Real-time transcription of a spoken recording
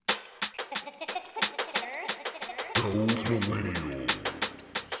Those millennials.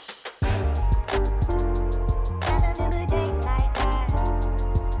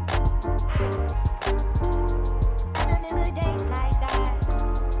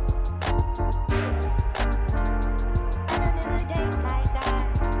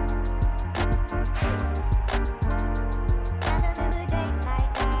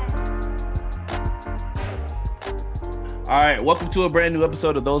 All right, welcome to a brand new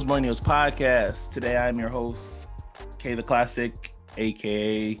episode of Those Millennials Podcast. Today, I'm your host, K the Classic,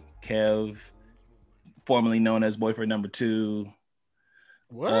 aka Kev, formerly known as Boyfriend Number 2,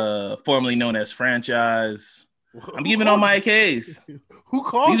 formerly known as Franchise. I'm giving all my AKs. Who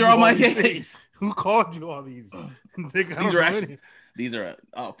called These are all my AKs. Who called you all these? These are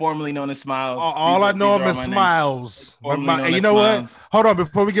formerly known as Smiles. All I know them as Smiles. You know what? Hold on,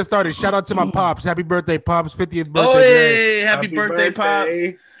 before we get started, shout out to my pops. Happy birthday, pops! 50th birthday. Oh, hey, happy birthday, pops!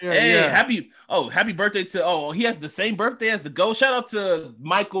 Yeah. Happy birthday to he has the same birthday as the GOAT. Shout out to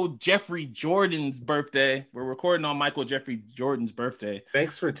Michael Jeffrey Jordan's birthday. We're recording on Michael Jeffrey Jordan's birthday.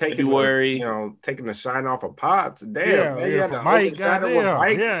 Thanks for taking February. taking the shine off of Pops. Damn, for Mike.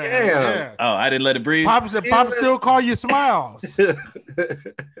 Goddamn. Yeah. Oh, I didn't let it breathe. Pops still call you Smiles.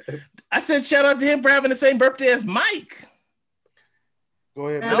 I said shout out to him for having the same birthday as Mike. Go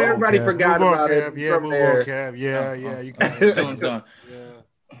ahead. Man, everybody forgot about it. Yeah, move on, Kev. Yeah. You got it. Dylan's gone.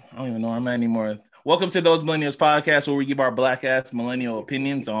 I don't even know where I'm at anymore. Welcome to Those Millennials Podcast, where we give our black ass millennial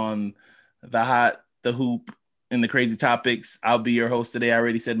opinions on the hot, the hoop, and the crazy topics. I'll be your host today. I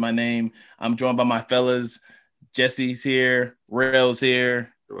already said my name. I'm joined by my fellas. Jesse's here. Rail's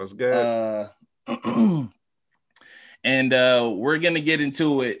here. What's good? And we're going to get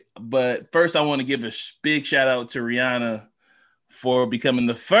into it. But first, I want to give a big shout out to Rihanna for becoming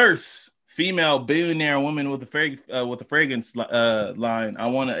the first female billionaire woman with a fragrance line. I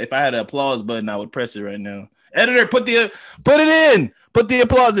want to, if I had an applause button, I would press it right now. Editor, put it in. Put the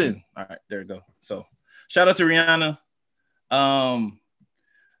applause in. All right, there we go. So, shout out to Rihanna.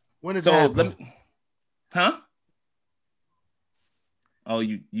 When did that happen? Oh,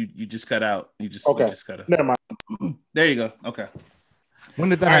 you just cut out. You just cut out. Never mind. There you go. Okay. When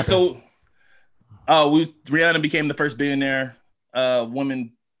did that happen? Rihanna became the first billionaire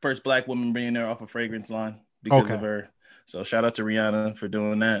first black woman billionaire off a fragrance line because of her. So shout out to Rihanna for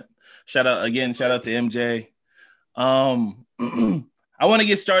doing that. Shout out to MJ. I want to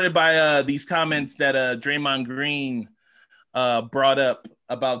get started by these comments that Draymond Green brought up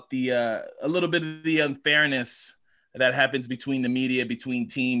about a little bit of the unfairness that happens between the media, between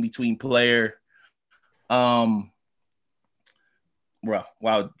team, between player. Wow,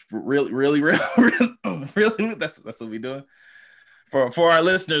 really, that's what we doing. For our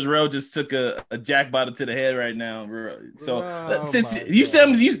listeners, Ro just took a jackpot to the head right now. So since you said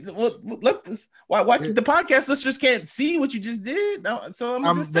let this, why the podcast listeners can't see what you just did? No, so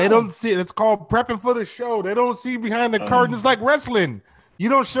they don't see it. It's called prepping for the show. They don't see behind the curtain. It's like wrestling. You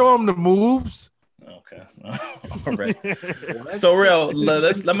don't show them the moves. Okay, all right. So, Real,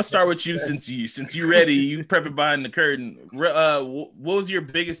 let me start with you since you ready. You prepping behind the curtain. What was your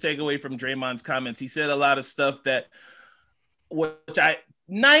biggest takeaway from Draymond's comments? He said a lot of stuff which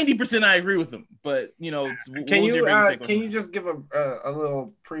 90% I agree with him, but can you just give a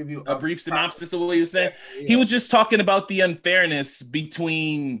little preview, a brief synopsis of what he was saying? Yeah. He was just talking about the unfairness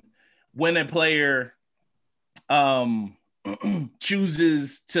between when a player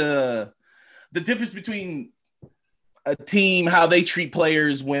chooses to, the difference between a team, how they treat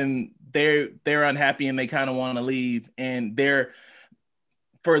players when they're unhappy and they kind of want to leave, and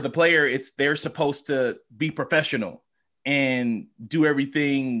for the player, they're supposed to be professional and do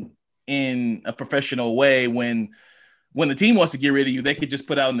everything in a professional way. When the team wants to get rid of you, they could just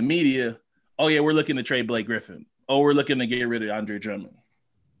put out in the media, oh yeah, we're looking to trade Blake Griffin. Oh, we're looking to get rid of Andre Drummond.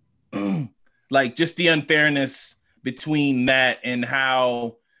 Like just the unfairness between that and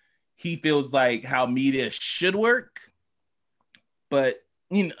how he feels like how media should work. But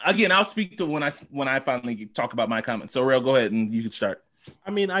again, I'll speak to when I finally talk about my comments. So Real, go ahead and you can start.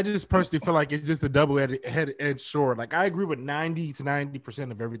 I mean, I just personally feel like it's just a double-edged sword. Like, I agree with 90 to 90%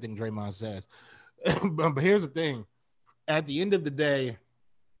 of everything Draymond says. But here's the thing. At the end of the day,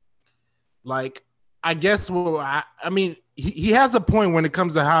 like, I guess, he has a point when it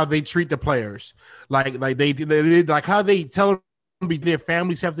comes to how they treat the players. Like they like how they tell them their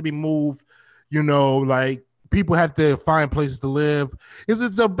families have to be moved, like, people have to find places to live.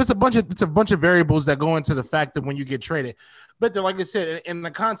 It's a bunch of variables that go into the fact that when you get traded. But like I said, in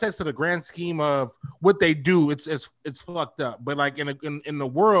the context of the grand scheme of what they do, it's fucked up. But like in the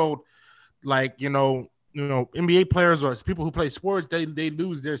world, like NBA players or people who play sports, they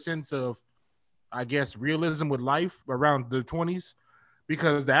lose their sense of I guess, realism with life around their 20s.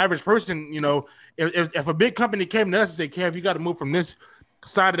 Because the average person, if a big company came to us and said, Kev, you got to move from this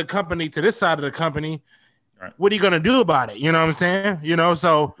side of the company to this side of the company, right, what are you going to do about it? You know what I'm saying?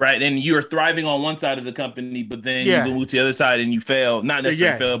 So. Right. And you're thriving on one side of the company, but then you move to the other side and you fail. Not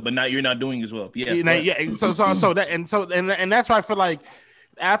necessarily fail, but now you're not doing as well. Yeah. And that's why I feel like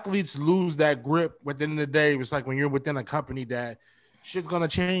athletes lose that grip within the day. It's like when you're within a company that shit's going to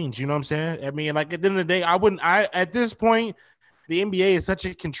change. You know what I'm saying? I mean, like at the end of the day, at this point, the NBA is such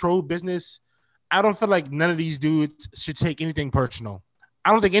a controlled business. I don't feel like none of these dudes should take anything personal.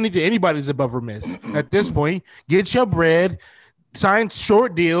 I don't think anybody's above remiss at this point. Get your bread, sign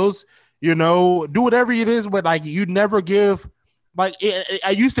short deals, do whatever it is, but like you never give. Like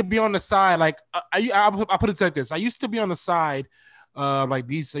I used to be on the side, like I put it like this: I used to be on the side, like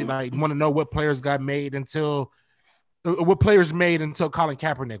these, like want to know what players made until Colin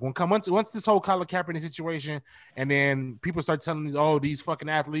Kaepernick. Once this whole Colin Kaepernick situation, and then people start telling me, oh, these fucking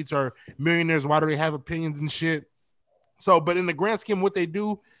athletes are millionaires. Why do they have opinions and shit? So, but in the grand scheme, what they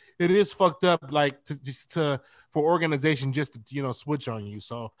do, it is fucked up. Like for organization just to switch on you.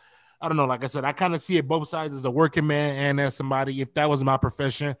 So, I don't know. Like I said, I kind of see it both sides as a working man and as somebody. If that was my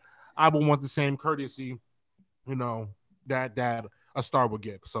profession, I would want the same courtesy, that a star would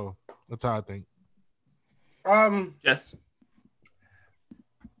get. So that's how I think. Yes.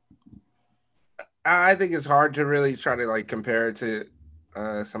 I think it's hard to really try to like compare it to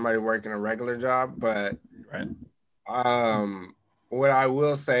somebody working a regular job, but right. What I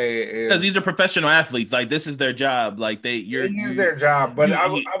will say is because these are professional athletes, like this is their job, like it is their job, but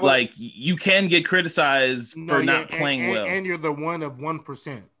you can get criticized for not playing well, and you're the one of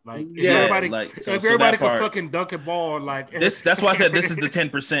 1%. Like if everybody could fucking dunk a ball, like this. That's why I said this is the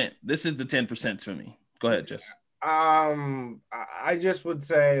 10%. This is the 10% for me. Go ahead, Jess. I just would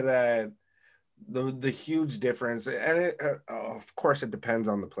say that the huge difference, and of course it depends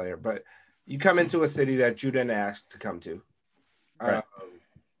on the player, but you come into a city that you didn't ask to come to. Right.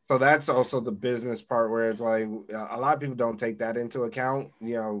 So that's also the business part where it's like a lot of people don't take that into account.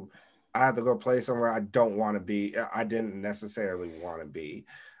 I have to go play somewhere I don't want to be. I didn't necessarily want to be.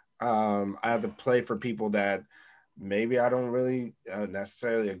 I have to play for people that maybe I don't really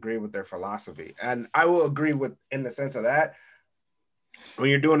necessarily agree with their philosophy. And I will agree with in the sense of that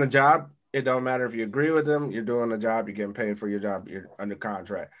when you're doing a job, it don't matter if you agree with them, you're doing a job, you're getting paid for your job, you're under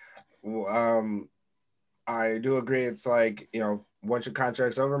contract. I do agree. It's like, once your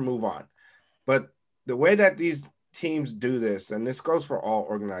contract's over, move on. But the way that these teams do this, and this goes for all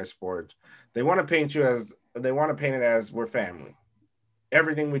organized sports, they want to paint it as we're family.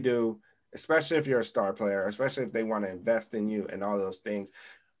 Everything we do, especially if you're a star player, especially if they want to invest in you and all those things.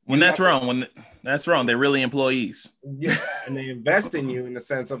 That's wrong. They're really employees. Yeah, and they invest in you in the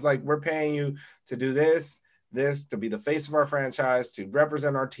sense of like, we're paying you to do this to be the face of our franchise, to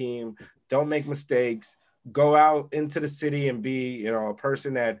represent our team. Don't make mistakes. Go out into the city and be, a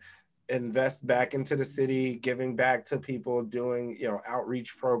person that invests back into the city, giving back to people, doing,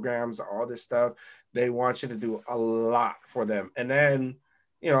 outreach programs, all this stuff. They want you to do a lot for them. And then,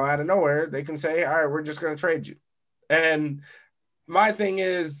 out of nowhere, they can say, all right, we're just going to trade you. And my thing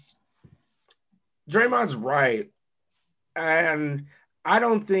is, Draymond's right. And I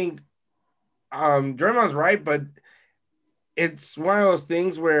don't think Draymond's right, but it's one of those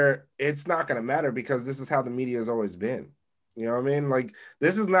things where it's not going to matter because this is how the media has always been. You know what I mean? Like,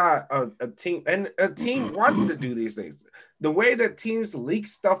 this is not a team, and a team wants to do these things. The way that teams leak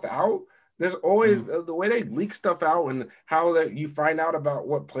stuff out, there's always the way they leak stuff out and how that you find out about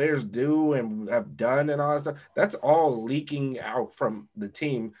what players do and have done and all that stuff. That's all leaking out from the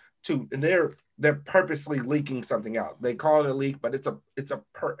team and they're purposely leaking something out. They call it a leak, but it's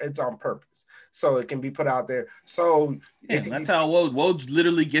on purpose, so it can be put out there. So that's how Woj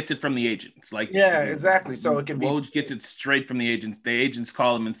literally gets it from the agents. Like, yeah, exactly. So it can be Woj gets it straight from the agents. The agents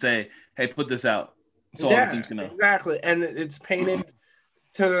call him and say, "Hey, put this out." So all the teams can know. Exactly, and it's painted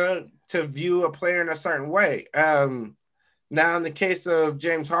to view a player in a certain way. Now, in the case of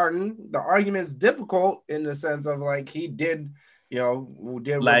James Harden, the argument's difficult in the sense of like he did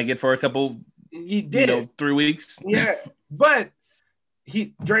lag it for a couple. He did 3 weeks. Yeah, but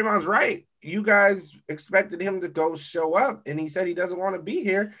Draymond's right. You guys expected him to go show up, and he said he doesn't want to be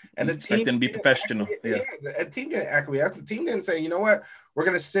here. And the team didn't be professional. The team didn't acquiesce. The team didn't say, you know what, we're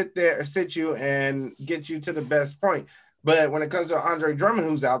gonna sit you and get you to the best point. But when it comes to Andre Drummond,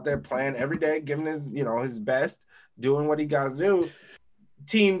 who's out there playing every day, giving his best, doing what he got to do,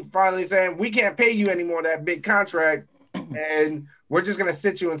 team finally saying we can't pay you anymore that big contract, and We're just gonna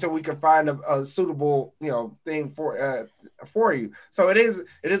sit you until we can find a suitable, thing for you. So it is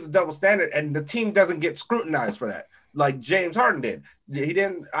a double standard, and the team doesn't get scrutinized for that, like James Harden did. He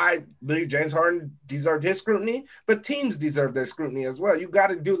didn't. I believe James Harden deserved his scrutiny, but teams deserve their scrutiny as well. You got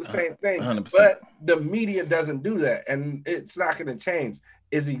to do the same thing, 100%. but the media doesn't do that, and it's not going to change.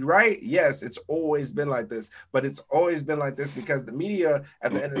 Is he right? Yes, it's always been like this, but it's always been like this because the media,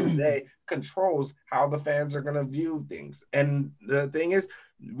 at the end of the day, controls how the fans are going to view things. And the thing is,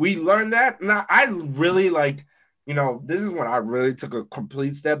 we learned that. And I really this is when I really took a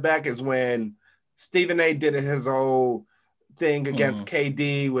complete step back, is when Stephen A. did his whole thing against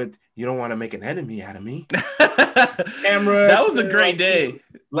KD with, you don't want to make an enemy out of me. Camera. That was a great day.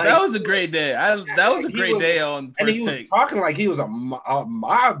 That was a great day. That was a great day on First Take. And he was talking like he was a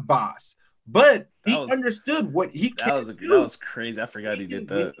mob boss, but he understood what he can do. That was crazy. I forgot he did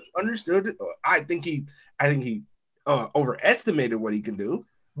that. He understood. I think he overestimated what he can do,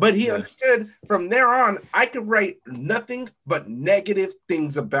 but he understood from there on. I can write nothing but negative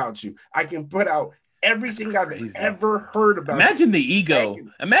things about you. I can put out everything I've ever heard about. Imagine the ego.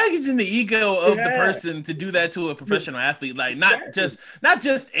 Imagine the ego of the person to do that to a professional athlete. Like not just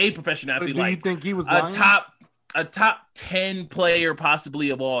a professional athlete. Do you think he was lying? a top 10 player possibly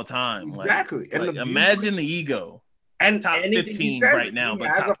of all time? Exactly. And imagine the ego. And top 15 right now,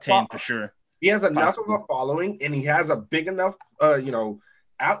 but top 10 for sure. He has enough of a following, and he has a big enough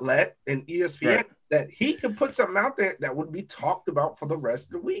outlet in ESPN that he could put something out there that would be talked about for the rest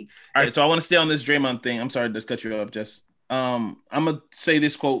of the week. All right, so I want to stay on this Draymond thing. I'm sorry to cut you off, Jess. I'm gonna say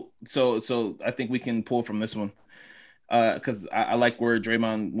this quote, so I think we can pull from this one, because I like where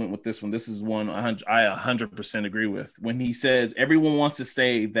Draymond went with this one. This is one I 100% agree with when he says everyone wants to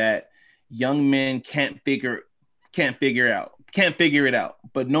say that young men can't figure it out,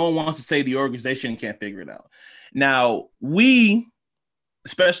 but no one wants to say the organization can't figure it out. Now we,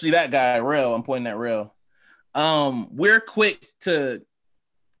 especially that guy, Rel, I'm pointing at Rel, we're quick to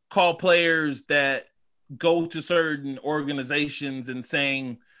call players that go to certain organizations and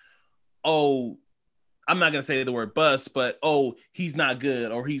saying, oh, I'm not going to say the word bust, but, oh, he's not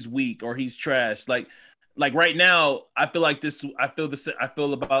good or he's weak or he's trash. Like right now, I feel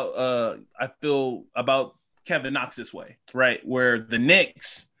about Kevin Knox this way, right? Where the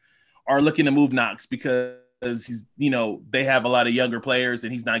Knicks are looking to move Knox because he's, they have a lot of younger players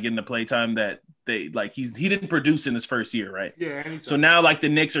and he's not getting the play time that they like. He didn't produce in his first year, right? Yeah. So now the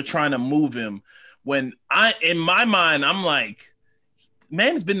Knicks are trying to move him. When in my mind, I'm like,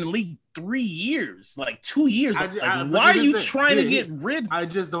 man's been in the league 3 years, 2 years. Why are you trying to get rid? I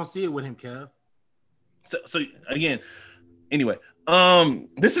just don't see it with him, Kev. So again, anyway,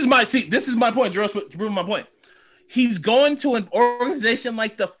 this is my point. Jerome, to prove my point. He's going to an organization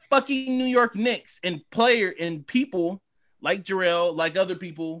like the fucking New York Knicks and people like Jarrell, like other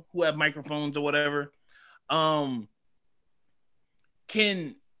people who have microphones or whatever, can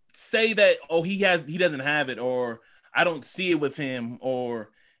say that, oh, he doesn't have it, or I don't see it with him, or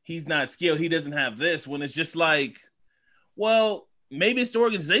he's not skilled, he doesn't have this, when it's just like, well, maybe it's the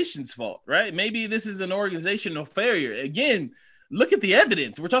organization's fault, right? Maybe this is an organizational failure. Again, look at the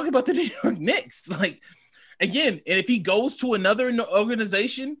evidence. We're talking about the New York Knicks. Again, and if he goes to another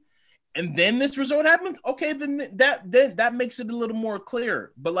organization and then this result happens, okay, then that makes it a little more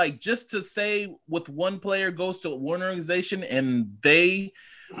clear. But just to say with one player goes to one organization and they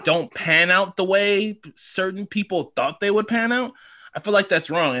don't pan out the way certain people thought they would pan out, I feel like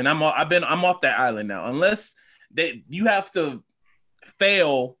that's wrong. And I'm off that island now. Unless you have to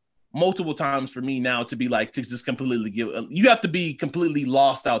fail multiple times for me now to be to just completely you have to be completely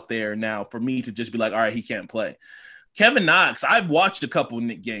lost out there now for me to just be like, all right, he can't play. Kevin Knox, I've watched a couple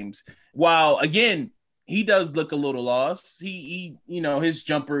Knicks games. While again, he does look a little lost. He his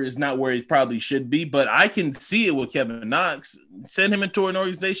jumper is not where he probably should be, but I can see it with Kevin Knox. Send him into an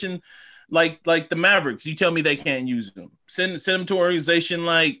organization like the Mavericks. You tell me they can't use him. Send him to an organization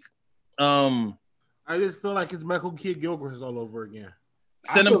like I just feel like it's Michael Kidd-Gilchrist all over again.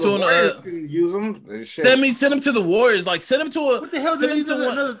 Send him to use him. Send him to the Warriors. Send him to a. What the hell? Send him to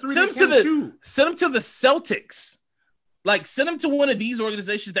the Celtics. Send him to one of these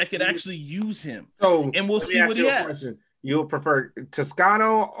organizations that could actually use him. So, and we'll see what he has. You'll prefer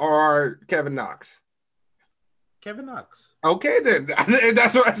Toscano or Kevin Knox? Kevin Knox. Okay, then.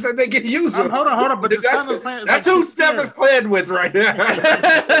 That's what I said. They can use him. Hold on. But that's who Steph is playing with right now.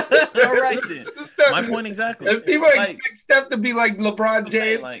 All right, then. My point exactly. And people expect Steph to be like LeBron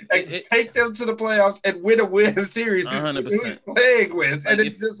James and take them to the playoffs and win a series. 100%. Playing with, and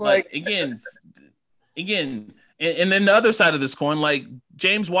it's just again, and then the other side of this coin,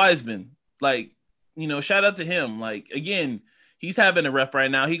 James Wiseman, shout out to him. Again, He's having a rough right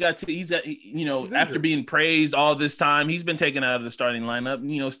now. After being praised all this time, he's been taken out of the starting lineup.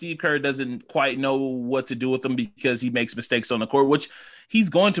 You know, Steve Kerr doesn't quite know what to do with him because he makes mistakes on the court, which he's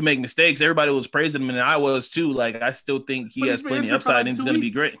going to make mistakes. Everybody was praising him, and I was too. Like, I still think he has plenty of upside, and he's going to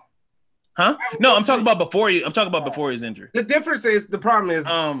be great. Huh? No, I'm talking about before he's injured. The difference is, the problem is,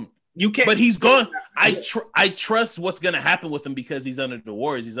 you can't. But he's gone. I trust what's going to happen with him because he's under the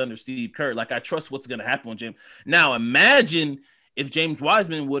Warriors. He's under Steve Kerr. Like, I trust what's going to happen with James. Now, imagine if James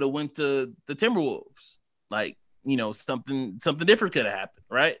Wiseman would have went to the Timberwolves. Like, you know, something different could have happened,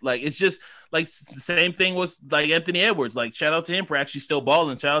 right? Like, it's just like the same thing was like Anthony Edwards. Like, shout out to him for actually still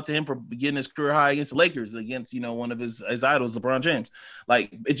balling. Shout out to him for getting his career high against the Lakers, against, you know, one of his idols, LeBron James.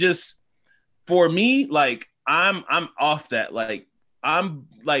 Like, it just, for me, like, I'm off that. Like, I'm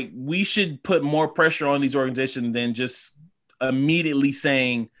like, we should put more pressure on these organizations than just immediately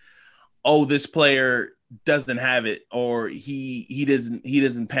saying, oh, this player doesn't have it, or he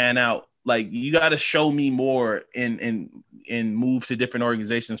doesn't pan out. Like, you got to show me more and move to different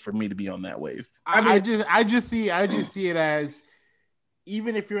organizations for me to be on that wave. I just see it as,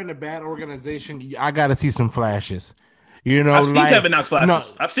 even if you're in a bad organization, I got to see some flashes. You know, I've seen Kevin Knox flashes.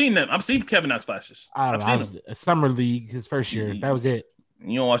 No, I've seen them. I've seen Kevin Knox flashes. I've seen them. Summer League, his first year. That was it.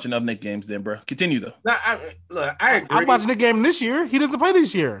 You don't watch enough Knicks games, then, bro. Continue though. No, I agree. I'm watching the game this year. He doesn't play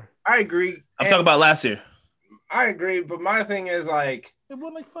this year. I agree. I'm talking about last year. I agree, but my thing is, like, it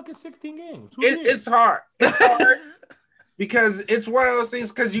won like fucking 16 games. It's hard. It's hard because it's one of those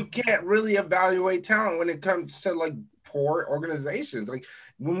things, because you can't really evaluate talent when it comes to, like, poor organizations. Like,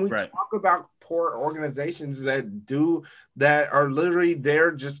 when we talk about poor organizations that are literally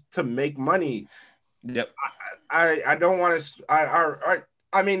there just to make money. Yep. I don't want to.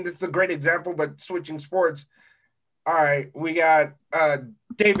 I mean, this is a great example, but switching sports. All right, we got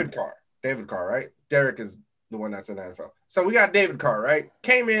David Carr. David Carr, right? Derek is the one that's in the NFL. So we got David Carr, right?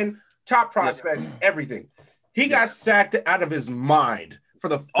 Came in, top prospect, everything. He got sacked out of his mind for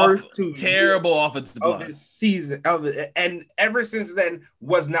the first two terrible offensive of his season, and ever since then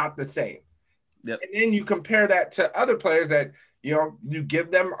was not the same. Yep. And then you compare that to other players that, you know, you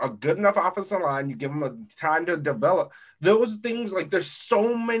give them a good enough offensive line, you give them a time to develop. Those things, like, there's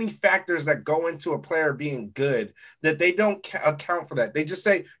so many factors that go into a player being good that they don't account for that. They just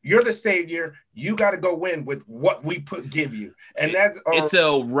say, you're the savior, you got to go win with what we give you. And that's it's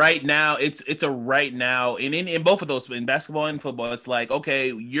a right now. It's a right now. And in both of those, in basketball and football, it's like,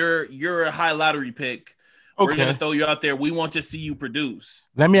 okay, you're a high lottery pick. Okay. We're gonna throw you out there. We want to see you produce.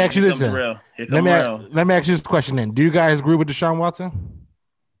 Let me ask you this. Let me ask you this question then. Do you guys agree with Deshaun Watson?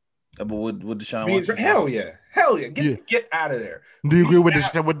 With Deshaun Watson? Hell yeah. Get out of there. Do you agree with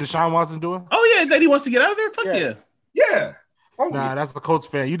what Deshaun Watson's doing? Oh yeah, that he wants to get out of there? Fuck yeah. Yeah. Nah, that's the Colts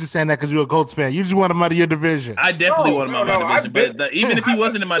fan. You just saying that because you're a Colts fan. You just want him out of your division. I definitely want him out of my division. But even if he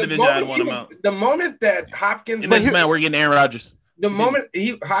wasn't in my division, I'd want him out. The moment that Hopkins... we're getting Aaron Rodgers. The moment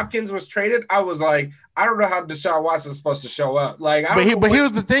Hopkins was traded, I was like, I don't know how Deshaun Watson's supposed to show up. Like, but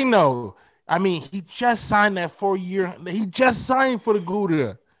here's the thing, though. I mean, he just signed that 4-year. He just signed for the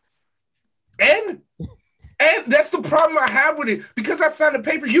Gouda. And that's the problem I have with it, because I signed the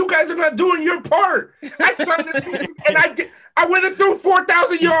paper. You guys are not doing your part. I signed this paper, and I went and threw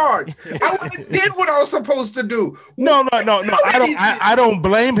 4,000 yards. I went and did what I was supposed to do. No. I don't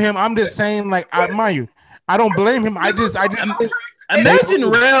blame him. I'm just saying, like, I admire you. I don't blame him. I just imagine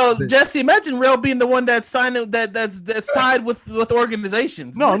Rel being the one that signed that side with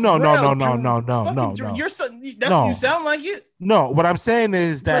organizations. No. You sound like it. No, what I'm saying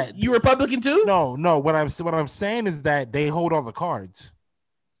is that you Republican too. No. What I'm saying is that they hold all the cards.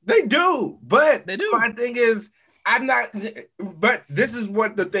 They do, but my thing is, I'm not. But this is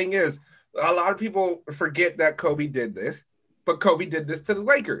what the thing is. A lot of people forget that Kobe did this, but Kobe did this to the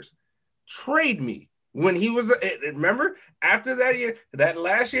Lakers. Trade me. When he was, remember, after that year, that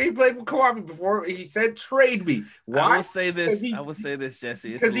last year he played with Kawhi, before he said, trade me. Why? I will say this,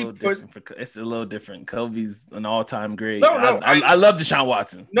 Jesse. It's a little different. Kobe's an all-time great. I love Deshaun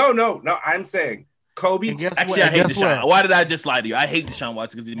Watson. No. I'm saying Kobe. I hate Deshaun. Why did I just lie to you? I hate Deshaun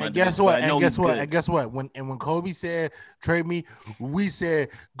Watson because he's my dude. Guess what? When Kobe said, trade me, we said,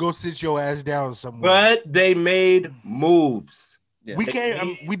 go sit your ass down somewhere. But they made moves. Yeah. We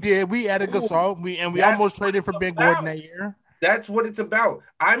did. We added Gasol. We almost traded for Ben Gordon that year. That's what it's about.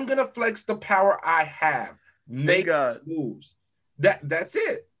 I'm gonna flex the power I have. Make moves. That's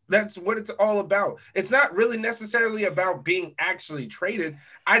it. That's what it's all about. It's not really necessarily about being actually traded.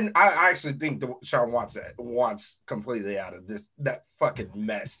 I actually think Deshaun Watson wants completely out of that fucking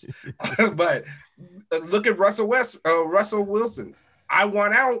mess. But look at Russell Wilson. I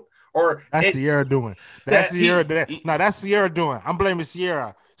want out, or That's Sierra doing. That's Sierra doing. I'm blaming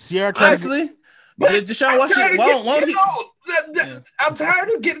Sierra. Sierra trying honestly, to Deshaun Watson. I'm tired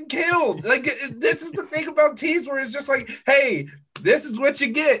of getting killed. Like this is the thing about teams where it's just like, hey, this is what you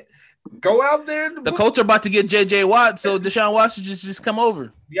get. Go out there. The Colts are about to get JJ Watt, so Deshaun Watson just come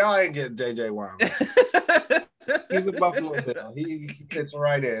over. Y'all ain't getting JJ Watt. He's a Buffalo Bill. He fits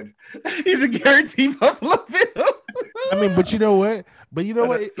right in. He's a guaranteed Buffalo Bill. I mean, but you know what?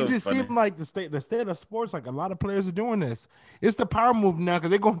 It so just funny. seemed like the state of sports, like a lot of players are doing this. It's the power move now because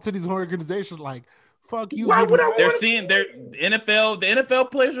they're going to these organizations like, fuck you. They're seeing the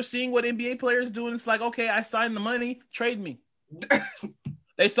NFL players are seeing what NBA players doing. It's like, okay, I signed the money, trade me.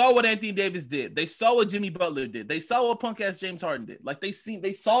 They saw what Anthony Davis did. They saw what Jimmy Butler did. They saw what punk ass James Harden did. Like they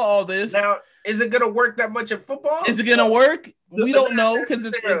saw all this. Now, is it gonna work that much in football? Is it gonna work? We don't know because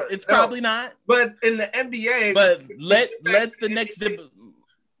it's probably not. But in the NBA, but let the next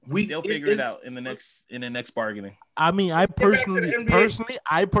they'll figure it out in the next bargaining. I mean, I personally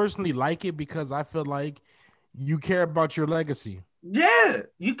like it because I feel like you care about your legacy. Yeah,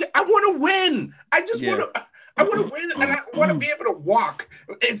 I want to win. I just want to. I want to win, and I want to be able to walk.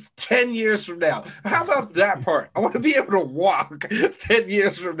 It's 10 years from now. How about that part? I want to be able to walk 10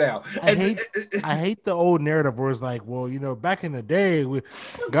 years from now. I hate the old narrative where it's like, well, back in the day,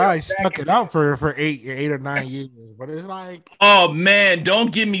 guys stuck it out for 8 or 9 years. But it's like, oh man,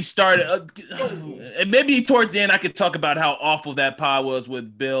 don't get me started. And maybe towards the end, I could talk about how awful that pod was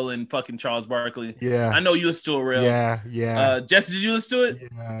with Bill and fucking Charles Barkley. Yeah, I know you were still real. Yeah. Jesse, did you listen to it?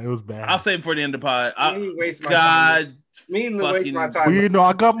 Yeah, it was bad. I'll save it for the end of the pod. waste my time.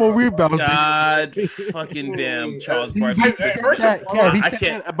 I got more rebounds. God fucking damn Charles Barkley. Kev, he said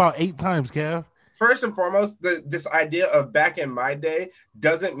that about 8 times, Kev. First and foremost, this idea of back in my day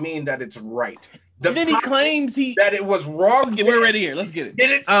doesn't mean that it's right. Then he claims that it was wrong. Okay, we're ready here. Let's get it.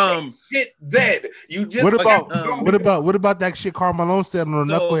 Didn't shit then. You just what about that shit Karl Malone said on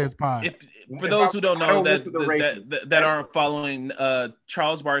the Knuckleheads pod? For those who don't know that aren't following,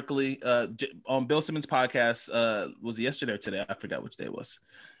 Charles Barkley on Bill Simmons' podcast was it yesterday or today? I forgot which day it was.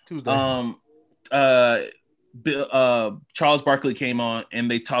 Tuesday. Charles Barkley came on and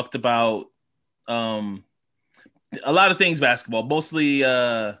they talked about a lot of things basketball, mostly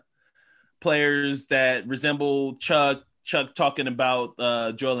players that resemble Chuck. Chuck talking about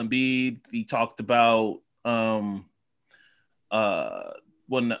Joel Embiid. He talked about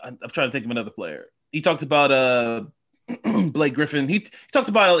when I'm trying to think of another player. He talked about Blake Griffin. He talked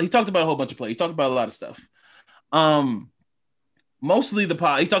about a whole bunch of players. He talked about a lot of stuff. Mostly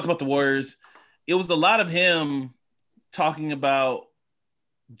he talked about the Warriors. It was a lot of him talking about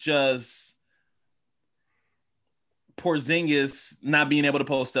just Porzingis not being able to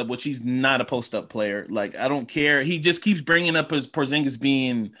post up, which he's not a post up player. Like, I don't care. He just keeps bringing up his Porzingis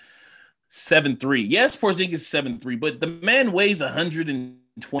being 7'3". Yes, Porzingis is 7'3", but the man weighs 120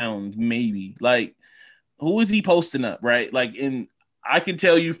 pounds, maybe. Like, who is he posting up, right? Like, and I can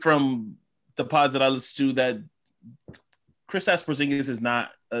tell you from the pods that I listen to that Kristaps Porzingis is not.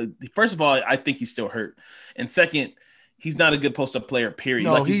 First of all, I think he's still hurt, and second, he's not a good post-up player, period.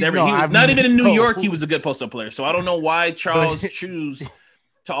 No, like he was not even in New York. He was a good post-up player. So I don't know why Charles choose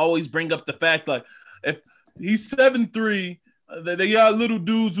to always bring up the fact, like, if he's 7'3", they got little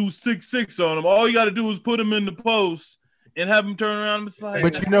dudes who's 6'6" on him. All you got to do is put him in the post and have him turn around. It's like,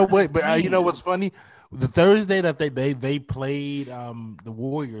 but you know what? But you know what's funny? The Thursday that they played the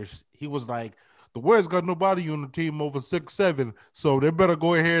Warriors, he was like, the Warriors got nobody on the team over 6'7", so they better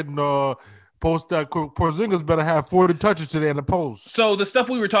go ahead and post that. Porzingis better have 40 touches today in the post. So the stuff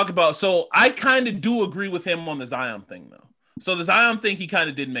we were talking about. So I kind of do agree with him on the Zion thing, though. So the Zion thing, he kind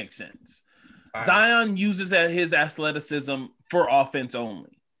of did make sense. Zion uses his athleticism for offense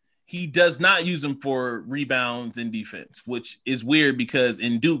only. He does not use them for rebounds and defense, which is weird because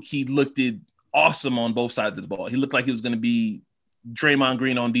in Duke, he looked awesome on both sides of the ball. He looked like he was going to be Draymond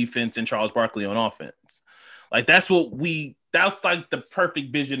Green on defense and Charles Barkley on offense. Like, that's like the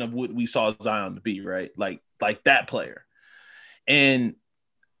perfect vision of what we saw Zion to be, right? Like that player. And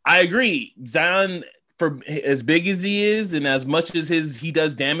I agree. Zion, for as big as he is and as much as he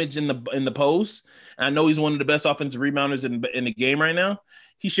does damage in the post, and I know he's one of the best offensive rebounders in the game right now.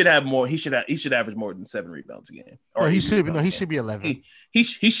 He should have more. He should average more than 7 rebounds a game. Or he should be. No, he should be 11. He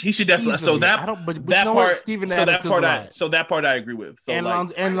should definitely. So that part I agree with. So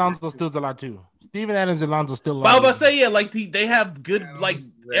and Lonzo still's a lot too. Steven Adams and Lonzo still a lot. But I was about to say, like they have good, like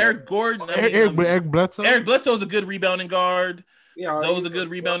Eric Gordon. Eric Bledsoe. Eric Bledsoe's a good rebounding guard. Zoe's a good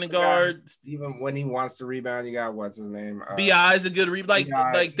rebounding guard. Even when he wants to rebound, you got what's his name? Bi's a good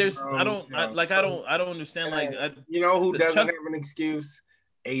like there's I don't understand. Like, you know who doesn't have an excuse?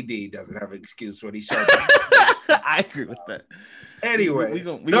 AD doesn't have an excuse when he showed I agree with that. Anyway,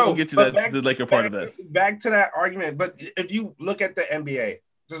 we gonna get to that, the Laker part of that. Back to that argument. But if you look at the NBA,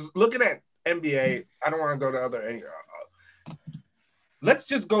 just looking at NBA, I don't want to go to other. Let's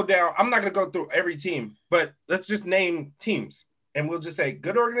just go down. I'm not going to go through every team, but let's just name teams, and we'll just say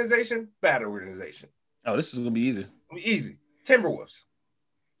good organization, bad organization. Oh, this is going to be easy. Easy. Timberwolves.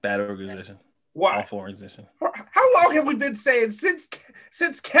 Bad organization. Why? Awful organization. How long have we been saying since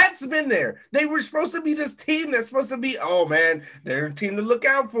Cat's been there? They were supposed to be this team that's supposed to be, oh man, they're a team to look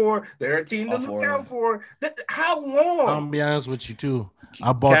out for. They're a team to look out for. How long? I'll be honest with you too.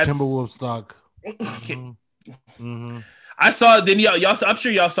 I bought Timberwolves stock. I saw. Then y'all. I'm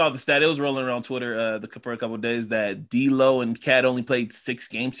sure y'all saw the stat. It was rolling around Twitter for a couple of days that D'Lo and Cat only played 6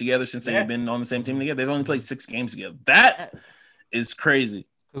 games together since they've been on the same team together. They've only played 6 games together. That is crazy.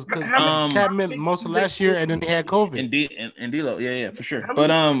 Because Cat missed most of last year, and then they had COVID. And D'Lo, yeah, for sure.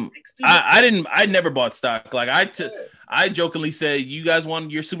 But I never bought stock. Like I jokingly said, you guys want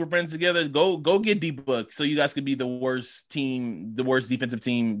your super friends together? Go get D-Book so you guys could be the worst defensive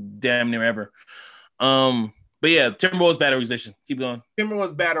team damn near ever. But yeah, Timberwolves bad organization. Keep going.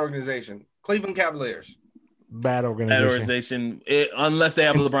 Timberwolves bad organization. Cleveland Cavaliers bad organization. Unless they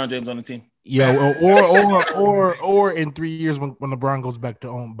have LeBron James on the team. Yeah, or in 3 years when LeBron goes back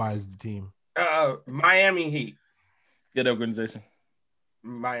to buys the team. Miami Heat. Good organization.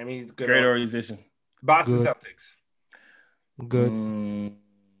 Miami's good. Great organization. Boston Celtics. Good.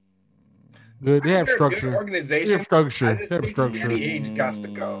 Good. They have structure. Good organization. They have structure. They have structure. Age got to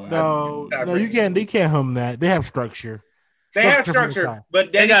go. No, you can't. They can't hum that. They have structure. They have structure,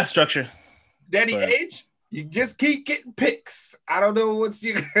 but they got structure. Daddy Age. You just keep getting picks. I don't know what's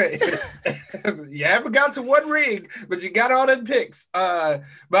you. You haven't got to one ring, but you got all them picks. But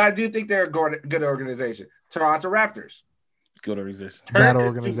I do think they're a good organization. Toronto Raptors. Good organization. Bad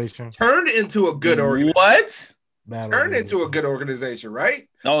organization. Turned into a good organization. What? Turned into a good organization, right?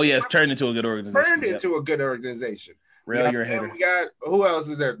 Oh yes, turned into a good organization. Turned into a good organization. Real, you're a hater. We got who else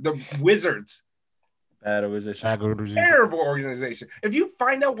is there? The Wizards. Bad organization. Terrible organization. If you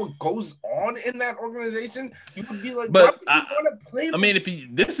find out what goes on in that organization, you would be like, but you want to play? I mean,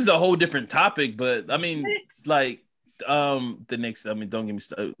 this is a whole different topic, but I mean, like, the Knicks. I mean, don't get me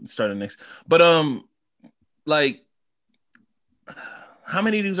started Knicks, but like, how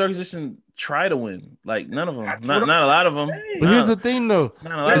many of these organizations try to win? Like, none of them. Not a lot of them. But here's the thing, though.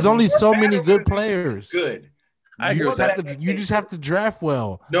 There's only so many good players. Good. I agree with that. You just have to draft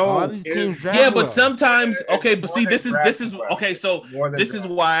well. No, all these teams draft but well. sometimes but see, this is okay. So this is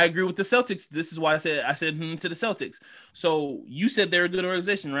why I agree with the Celtics. This is why I said to the Celtics. So you said they're a good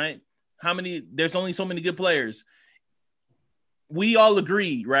organization, right? There's only so many good players. We all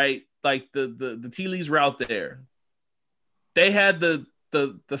agree, right? Like the tea leaves were out there. They had the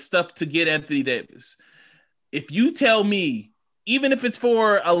stuff to get Anthony Davis. If you tell me, even if it's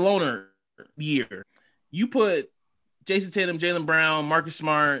for a loaner year, you put Jason Tatum, Jaylen Brown, Marcus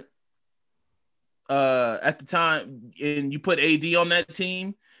Smart at the time, and you put AD on that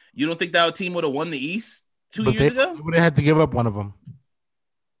team, you don't think that team would have won the East 2 years ago? They would have had to give up one of them.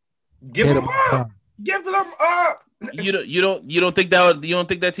 Give them up. Give them up. You don't think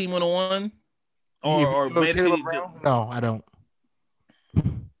that team would have won? Or no, I don't.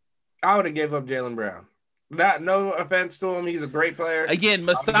 I would have gave up Jaylen Brown. No offense to him, he's a great player. Again,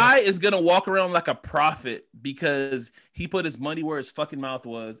 Masai is gonna walk around like a prophet because he put his money where his fucking mouth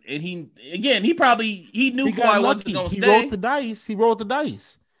was, and he knew Kawhi wasn't gonna stay. He rolled the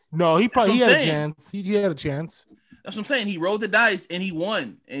dice. No, he had a chance. He had a chance. That's what I'm saying. He rolled the dice and he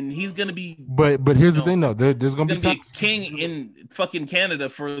won, and he's gonna be. But here's the thing, though. There's gonna be a king in fucking Canada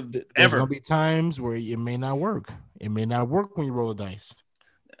forever. There's gonna be times where it may not work. It may not work when you roll the dice.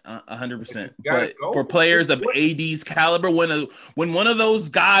 100%. But for players of AD's caliber, when one of those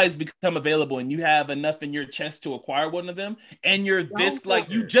guys become available and you have enough in your chest to acquire one of them, and you're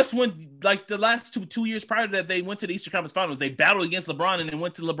you just went like the last two years prior to that, they went to the Eastern Conference Finals. They battled against LeBron and then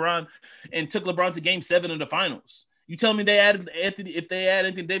went to LeBron and took LeBron to Game 7 of the Finals. You tell me if they add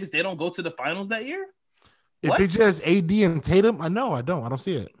Anthony Davis, they don't go to the finals that year? If it's just AD and Tatum, I don't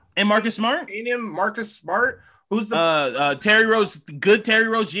see it. And Marcus Smart? Marcus Smart. Who's the Terry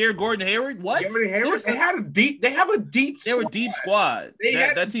Rozier, Gordon Hayward? What? They have a deep squad. They were deep squad.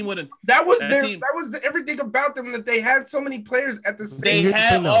 That team wouldn't. That was everything about them, that they had so many players at the same. They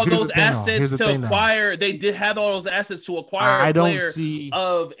had all those assets to acquire. They did have all those assets to acquire a player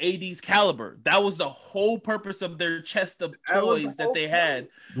of AD's caliber. That was the whole purpose of their chest of toys that they had.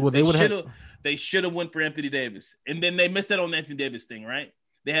 Well, they should have went for Anthony Davis, and then they missed out on the Anthony Davis thing, right?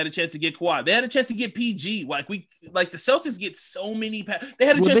 They had a chance to get Kawhi. They had a chance to get PG. Like the Celtics get so many. They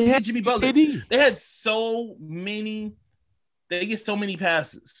had a chance to get Jimmy Butler. KD. They had so many. They get so many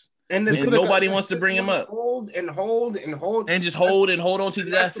passes, and nobody wants to bring him up. Hold and just hold on to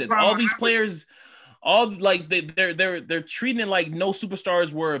these assets. All these players, they're treating it like no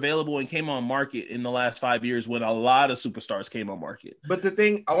superstars were available and came on market in the last 5 years when a lot of superstars came on market. But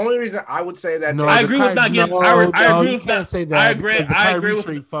the only reason I would say that I agree with not getting. I agree with not say that. I agree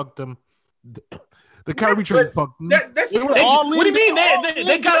with fucked them. The Kyrie trade fucked them. What do you mean?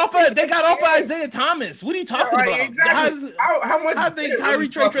 They got off of Isaiah Thomas. What are you talking about? Exactly. How much? I think Kyrie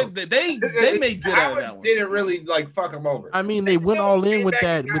trade. They made good out of that one. Didn't really fuck them over. I mean, they went all in with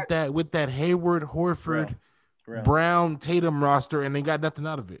that Hayward, Horford, Brown, Tatum roster, and they got nothing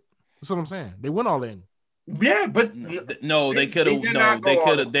out of it. That's what I'm saying. They went all in. Yeah, but no, they could have. No, they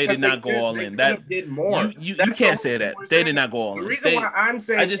could have. They did not go all in. That did more. You can't say that. They did not go all in. The reason why I'm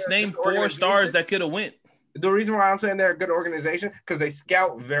saying I just named 4 stars that could have went. The reason why I'm saying they're a good organization because they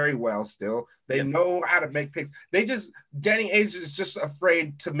scout very well. Still, they know how to make picks. Danny Ainge is just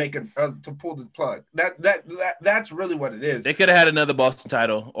afraid to make to pull the plug. That's really what it is. They could have had another Boston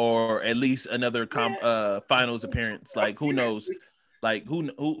title or at least another finals appearance. Like who knows? Like who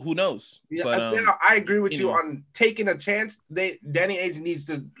knows? Yeah, but, I agree with you on taking a chance. Danny Ainge needs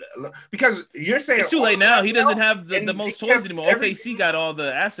to because you're saying it's too late now. He doesn't have the most toys anymore. OKC got all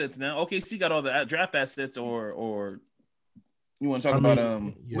the assets now. OKC got all the draft assets, or you want to talk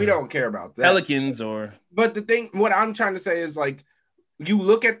about we don't care about that. Pelicans or. But what I'm trying to say is like you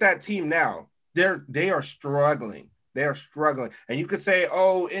look at that team now. They are struggling. They are struggling, and you could say,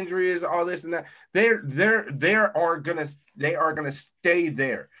 "Oh, injuries, all this and that." They are gonna stay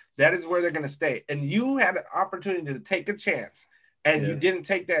there. That is where they're gonna stay. And you had an opportunity to take a chance, and you didn't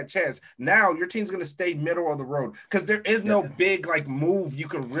take that chance. Now your team's gonna stay middle of the road because there is no big move you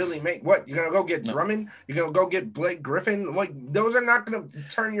can really make. What you're gonna go get Drummond? You're gonna go get Blake Griffin? Those are not gonna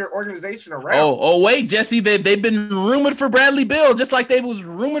turn your organization around. Oh wait, Jesse, they've been rumored for Bradley Beal, just like they was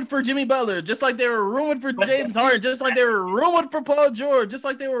rumored for Jimmy Butler, just like they were rumored for James Harden, just like they were rumored for Paul George, just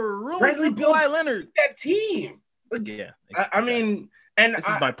like they were rumored for Kawhi Leonard. That team, I mean. And this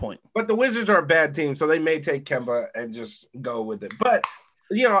is my point. But the Wizards are a bad team, so they may take Kemba and just go with it. But,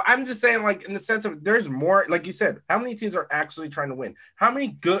 I'm just saying, in the sense of there's more, like you said, how many teams are actually trying to win? How many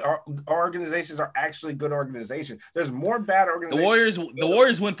good organizations are actually good organizations? There's more bad organizations. The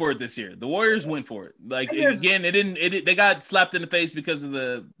Warriors went for it this year. The Warriors went for it. They got slapped in the face because of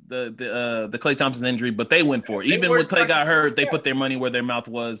the Klay Thompson injury, but they went for it. Even when Klay got hurt, they put their money where their mouth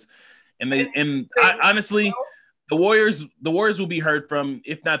was. Honestly, the Warriors will be hurt from,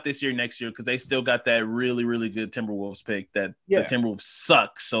 if not this year, next year, because they still got that really, really good Timberwolves pick. The Timberwolves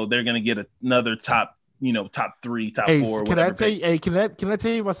suck, so they're gonna get another top 3, top 4. Can I tell you? Can I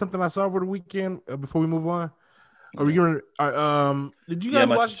tell you about something I saw over the weekend before we move on? Are we gonna? Did you guys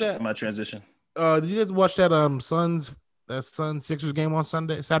watch that? My transition. Did you guys watch that Suns Sixers game on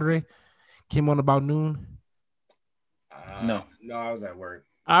Saturday? Came on about noon. No, I was at work.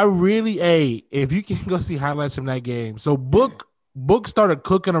 I really, if you can go see highlights from that game. So Book started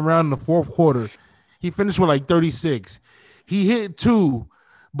cooking around in the fourth quarter. He finished with 36. He hit 2,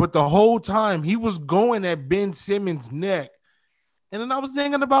 but the whole time he was going at Ben Simmons' neck. And then I was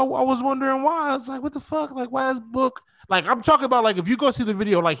wondering why. I was like, what the fuck? Why is Book? I'm talking about if you go see the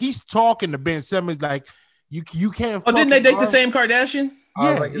video, he's talking to Ben Simmons you can't. Oh, didn't they date the same Kardashian?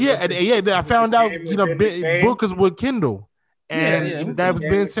 Yeah, I found out Book is with Kendall. And that was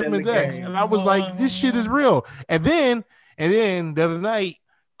Ben Simmons' ex. And I was like, this shit is real. And then the other night,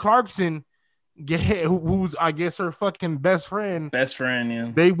 Clarkson, who's I guess her fucking best friend.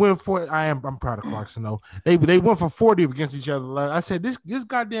 Yeah. They went for I'm proud of Clarkson though. They went for 40 against each other. I said, this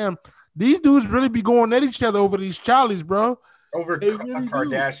goddamn these dudes really be going at each other over these Charlies, bro. Over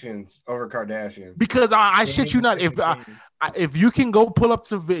Kardashians. Because I shit you not. If you can go pull up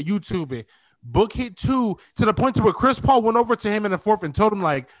to YouTube it. Book hit 2 to the point to where Chris Paul went over to him in the fourth and told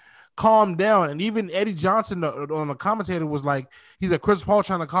him calm down. And even Eddie Johnson on the commentator was he's Chris Paul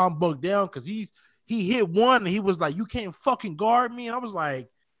trying to calm Book down because he hit 1 and he was like, you can't fucking guard me. And I was like,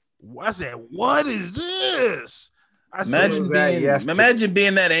 I said, what is this? Imagine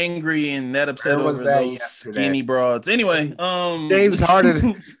being that angry and that upset over those skinny broads. Anyway, James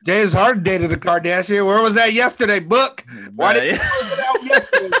Harden dated a Kardashian. Where was that yesterday, Book? Why did you put it out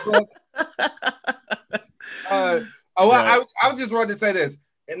yesterday, Book? I just wanted to say this.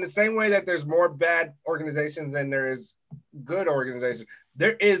 In the same way that there's more bad organizations than there is good organizations,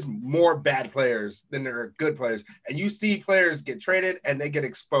 there is more bad players than there are good players. And you see players get traded and they get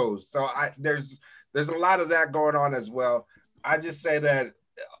exposed. So there's a lot of that going on as well. I just say that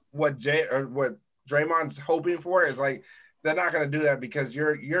what Draymond's hoping for is like they're not going to do that because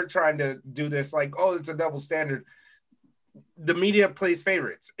you're trying to do this like, oh, it's a double standard. The media plays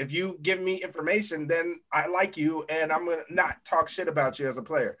favorites. If you give me information, then I like you and I'm going to not talk shit about you as a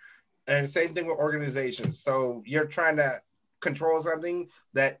player. And same thing with organizations. So you're trying to control something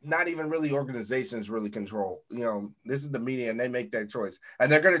that not even really organizations really control. You know, this is the media and they make that choice.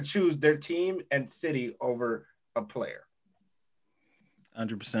 And they're going to choose their team and city over a player.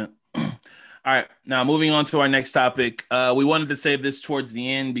 100%. All right. Now moving on to our next topic. We wanted to save this towards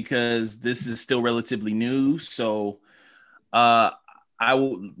the end because this is still relatively new. So what I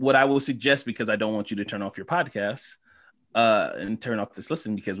will suggest, because I don't want you to turn off your podcast and turn off this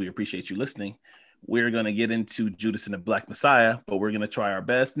listen because we appreciate you listening. We're going to get into Judas and the Black Messiah, but we're going to try our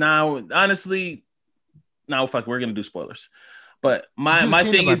best. Now, honestly, fuck, we're going to do spoilers. But my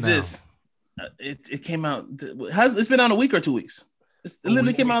thing is this. It came out. It's been on a week or 2 weeks. It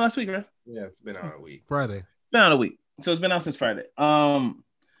literally came out last week, right? Yeah, it's been on a week. Friday. It's been on a week. So it's been out since Friday.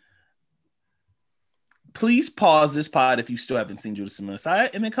 Please pause this pod if you still haven't seen Judas and the Messiah,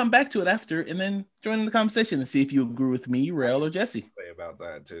 and then come back to it after, and then join in the conversation and see if you agree with me, Rail, or Jesse. Say about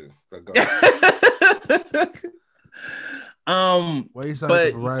that too. But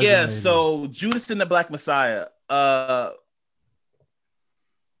but yeah, so Judas and the Black Messiah. I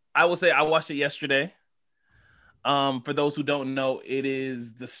will say I watched it yesterday. For those who don't know, it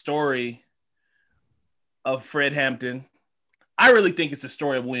is the story of Fred Hampton. I really think it's the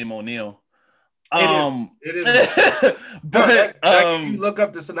story of William O'Neal. It is. But if you look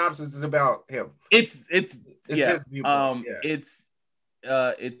up the synopsis, it's about him. It's yeah. His viewpoint.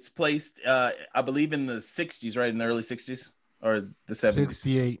 It's placed I believe in the 60s, right? In the early 60s or the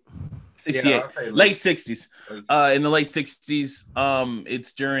 70s. 68. Late 60s. In the late 60s.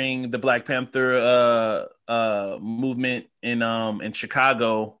 It's during the Black Panther movement in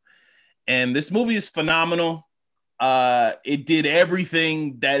Chicago. And this movie is phenomenal. It did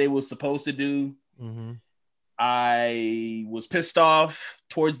everything that it was supposed to do. Mm-hmm. I was pissed off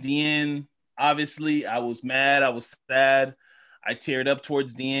towards the end. Obviously, I was mad. I was sad. I teared up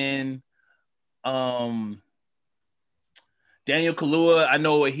towards the end. Daniel Kaluuya, I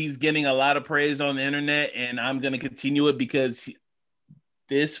know he's getting a lot of praise on the internet, and I'm going to continue it because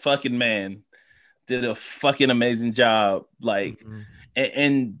this fucking man did a fucking amazing job. Like, mm-hmm.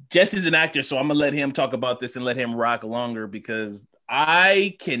 and Jesse's an actor, so I'm going to let him talk about this and let him rock longer because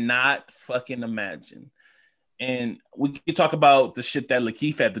I cannot fucking imagine. And we can talk about the shit that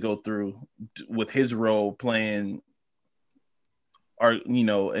Lakeith had to go through with his role playing,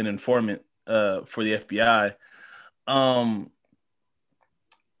 an informant for the FBI.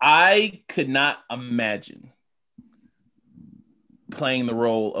 I could not imagine playing the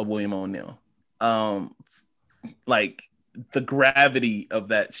role of William O'Neal. Like the gravity of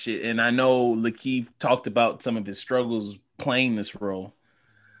that shit. And I know Lakeith talked about some of his struggles playing this role,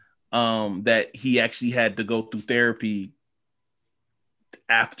 that he actually had to go through therapy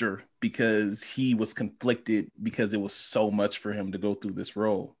after because he was conflicted because it was so much for him to go through this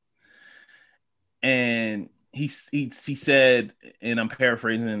role. And he said, and I'm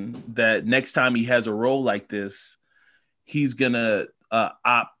paraphrasing, that next time he has a role like this, he's gonna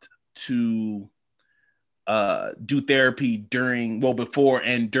opt to do therapy before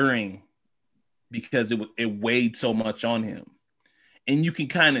and during, because it weighed so much on him. And you can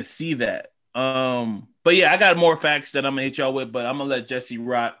kind of see that. But yeah, I got more facts that I'm gonna hit y'all with, but I'm gonna let Jesse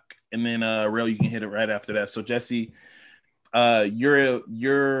rock, and then Rail, you can hit it right after that. So Jesse,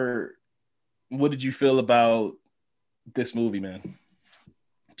 you're what did you feel about this movie, man?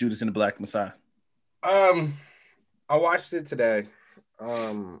 Judas and the Black Messiah. I watched it today.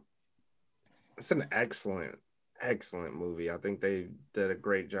 It's an excellent movie. I think they did a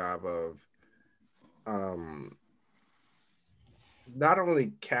great job of not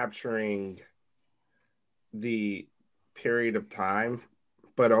only capturing the period of time,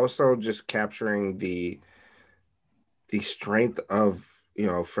 but also just capturing the strength of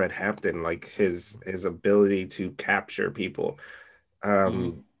Fred Hampton, like his ability to capture people.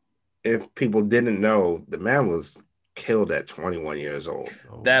 If people didn't know, the man was killed at 21 years old.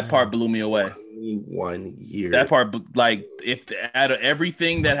 That part blew me away. 21 years. That part, like, if out of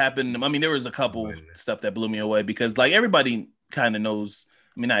everything that happened, I mean, there was a couple stuff that blew me away because, like, everybody kind of knows.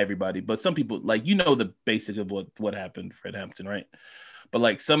 I mean, not everybody, but some people, like, the basic of what happened to Fred Hampton, right? But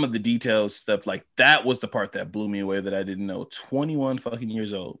like some of the details stuff, like that was the part that blew me away that I didn't know. 21 fucking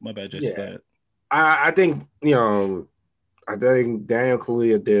years old. My bad, Jessica. Yeah. I think Daniel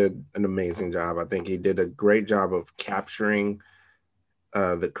Kaluuya did an amazing job. I think he did a great job of capturing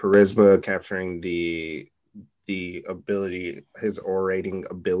the charisma, capturing the the ability, his orating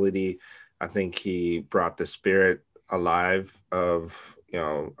ability. I think he brought the spirit alive of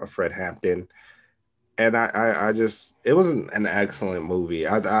a Fred Hampton. And I just, it was an excellent movie.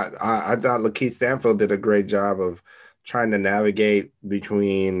 I thought Lakeith Stanfield did a great job of trying to navigate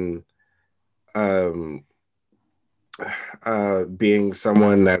between um being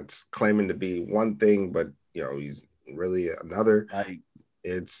someone that's claiming to be one thing, but he's really another. Like,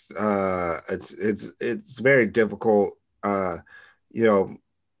 It's very difficult.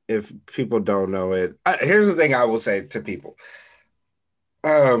 If people don't know it, here's the thing I will say to people.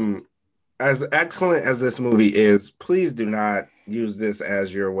 As excellent as this movie is, please do not use this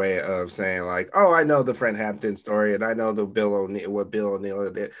as your way of saying like, oh, I know the Fred Hampton story and I know what Bill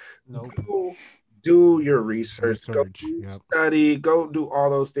O'Neill did. Nope. Go do your research. Go study. Go do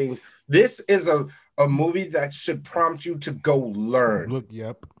all those things. This is a movie that should prompt you to go learn. Look,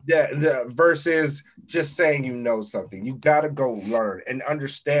 yep. Versus just saying something. You got to go learn and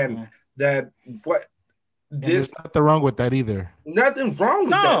understand that what. There's nothing wrong with that either. Nothing wrong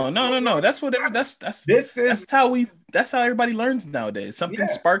with that. No. That's how everybody learns nowadays. Something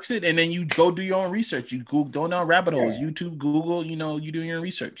sparks it, and then you go do your own research. You go down rabbit holes, YouTube, Google. You do your own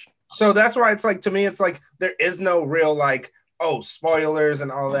research. So that's why it's like, to me, it's like there is no real like, oh, spoilers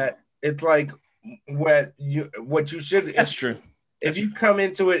and all that. It's like what you should. That's true. If you come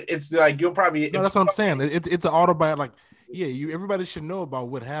into it, it's like you'll probably. No, that's what I'm saying. It's an autobiography. Like, everybody should know about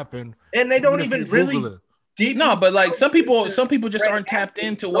what happened, and they don't even really. No, but like some people just aren't tapped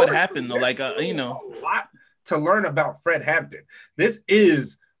into what happened though. Like a lot to learn about Fred Hampton. This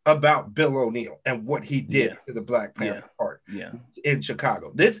is about Bill O'Neill and what he did to the Black Panther Party in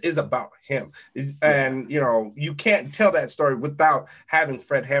Chicago. This is about him, and you can't tell that story without having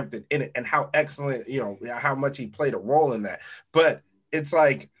Fred Hampton in it and how excellent, how much he played a role in that. But it's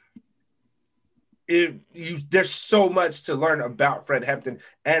like. There's so much to learn about Fred Hampton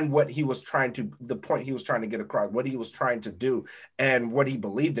and what he was the point he was trying to get across, what he was trying to do, and what he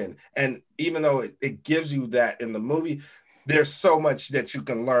believed in. And even though it gives you that in the movie, there's so much that you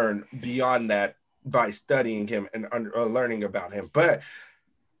can learn beyond that by studying him and learning about him. But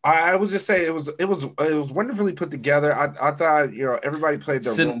I would just say it was wonderfully put together. I thought everybody played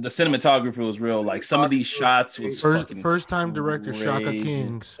their role. The cinematography was real. Like some of these shots was first time director Shaka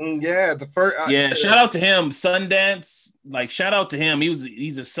Kings. Yeah, the first. Shout out to him. Sundance. Like shout out to him.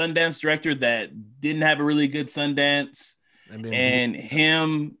 He's a Sundance director that didn't have a really good Sundance, and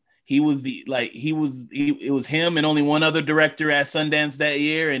he was it was him and only one other director at Sundance that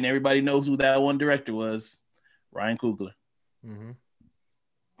year, and everybody knows who that one director was, Ryan Coogler. Mm-hmm.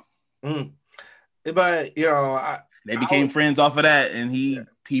 But they became friends off of that, and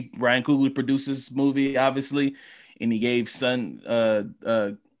Ryan Coogler produced this movie, obviously, and he gave I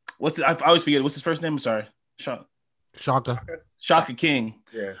always forget what's his first name. I'm sorry, Shaka King.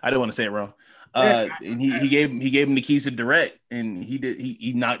 Yeah, I didn't want to say it wrong. And he gave him the keys to direct, and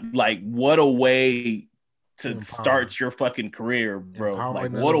he not like what a way to start your fucking career, bro.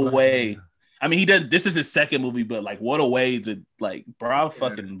 Like what a way. I mean, he did. This is his second movie, but like, what a way to like, bro,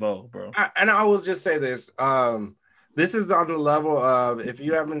 fucking involved, bro. And I will just say this: this is on the level of if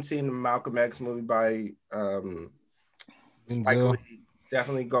you haven't seen the Malcolm X movie by Spike Lee,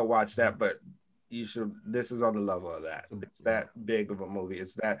 definitely go watch that. But you should. This is on the level of that. It's that big of a movie.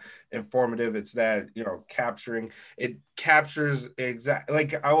 It's that informative. It's that capturing. It captures exactly.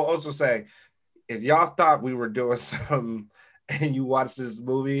 Like I will also say, if y'all thought we were doing some, and you watch this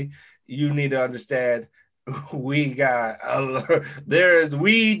movie. You need to understand we did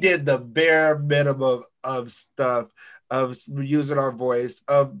the bare minimum of stuff, of using our voice,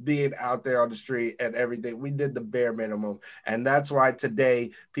 of being out there on the street and everything. We did the bare minimum. And that's why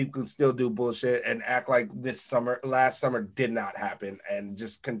today people can still do bullshit and act like last summer did not happen and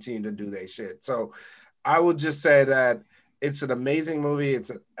just continue to do their shit. So I would just say that it's an amazing movie. It's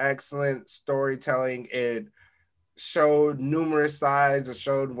an excellent storytelling. It showed numerous sides. It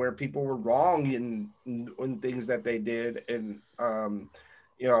showed where people were wrong in things that they did, and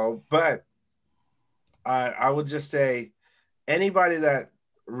But I would just say anybody that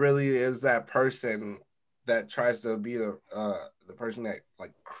really is that person that tries to be the person that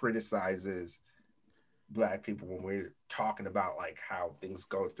like criticizes Black people when we're talking about like how things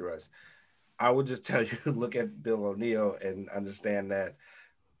go through us, I would just tell you look at Bill O'Neill and understand that.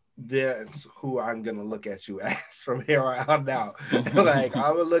 That's who I'm gonna look at you as from here on out. Like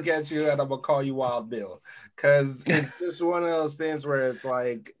I'm gonna look at you and I'm gonna call you Wild Bill, because it's just one of those things where it's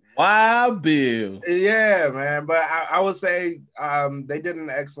like Wild Bill. Yeah, man. But I would say they did an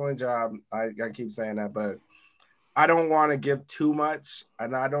excellent job. I keep saying that, but I don't want to give too much,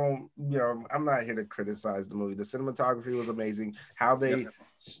 and I don't, I'm not here to criticize the movie. The cinematography was amazing. How they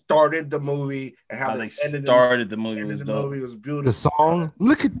started the movie and how they started the movie was dope. movie was beautiful. The song,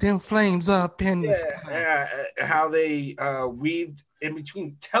 look at them flames up in the sky. Yeah, how they weaved in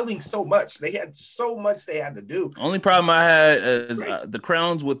between, telling so much. They had so much they had to do. Only problem I had is the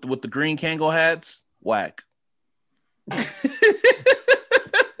crowns with the green Kangol hats. Whack.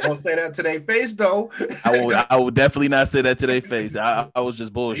 Won't say that to their face though. I will definitely not say that to their face. I was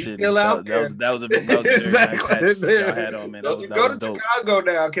just bullshitting. Still out there. That was a very exactly. nice hat y'all had on, man. That was to dope. Chicago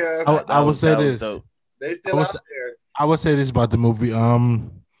now, Kev. I would say this. They still out there. I would say this about the movie.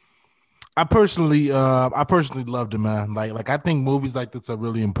 I personally loved it, man. Like I think movies like this are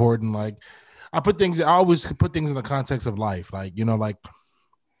really important. Like I always put things in the context of life. Like, like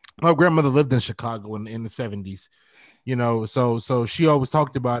my grandmother lived in Chicago in the 70s. So she always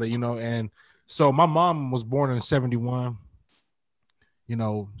talked about it, and so my mom was born in 71.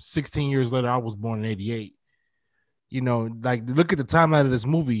 16 years later, I was born in 88. Like look at the timeline of this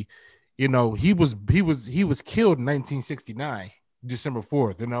movie. He was killed in 1969, December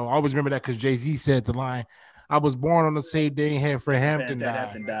 4th. I always remember that because Jay-Z said the line, "I was born on the same day and Fred Hampton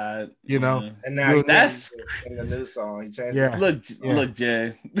died." And now that's in the new song. He changed it. Look,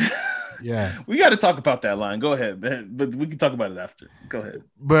 Jay. Yeah, we got to talk about that line. Go ahead, man. But we can talk about it after. Go ahead.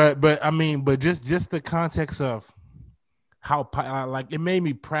 But just the context of how like it made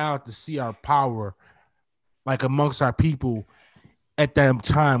me proud to see our power, like amongst our people, at that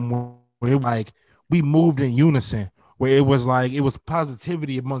time where like we moved in unison, where it was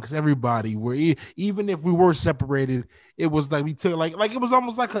positivity amongst everybody. Where even if we were separated, it was like we took like it was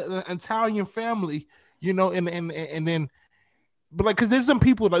almost like an Italian family, and then. But like, because there's some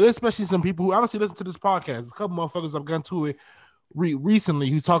people, like especially some people who honestly listen to this podcast. A couple motherfuckers I've gone to it recently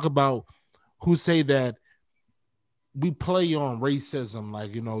who say that we play on racism.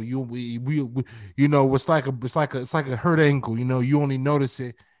 Like, it's like a hurt ankle. You only notice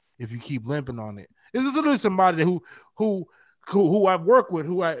it if you keep limping on it. This is literally somebody who I've worked with,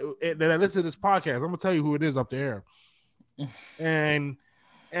 that I listen to this podcast. I'm gonna tell you who it is up there, and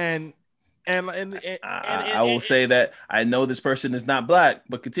I will say that I know this person is not black,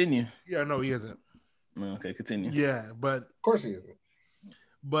 but continue. Yeah, no, he isn't. Okay, continue. Yeah, but of course he isn't.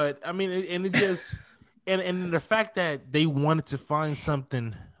 But I mean, it just and the fact that they wanted to find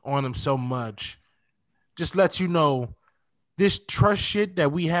something on him so much just lets you know this trust shit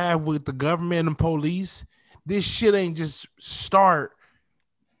that we have with the government and police. This shit ain't just start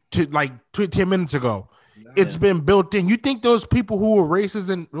to like 10 minutes ago. It's been built in. You think those people who were racist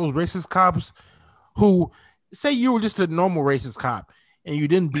and those racist cops who say you were just a normal racist cop and you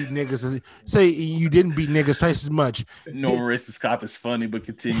didn't beat niggas, say you didn't beat niggas twice as much. Normal racist cop is funny, but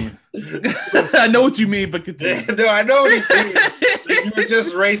continue. I know what you mean, but continue. No, I know what you mean. Like, you were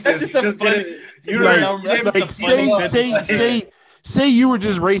just racist. That's just a funny. Say you were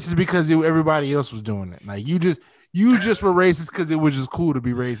just racist because everybody else was doing it. Like you just were racist because it was just cool to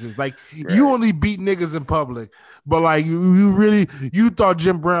be racist. Like you only beat niggas in public, but like you thought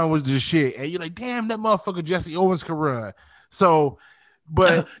Jim Brown was the shit, and you're like, damn, that motherfucker Jesse Owens could run. So,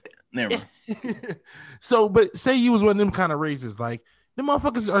 but never. But say you was one of them kind of racists, like them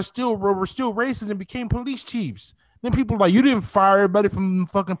motherfuckers were still racist and became police chiefs. Then people like you didn't fire everybody from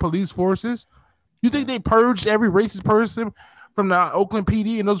fucking police forces. You think they purged every racist person from the Oakland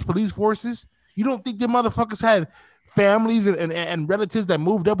PD and those police forces? You don't think them motherfuckers had families and relatives that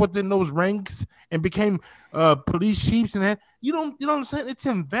moved up within those ranks and became police chiefs and that? You know what I'm saying? It's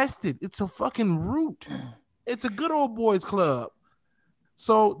invested. It's a fucking root. It's a good old boys club.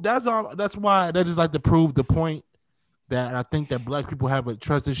 So that's why that just like to prove the point that I think that black people have a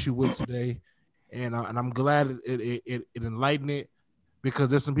trust issue with today, and I'm glad it enlightened it, because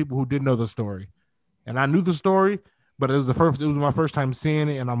there's some people who didn't know the story, and I knew the story, but it was my first time seeing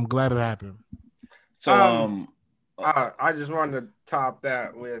it, and I'm glad it happened. So I just wanted to top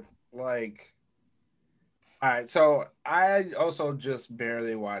that with like, all right. So I also just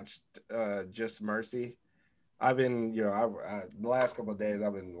barely watched Just Mercy. I've been, the last couple of days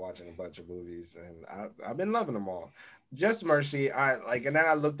I've been watching a bunch of movies and I've been loving them all. Just Mercy, and then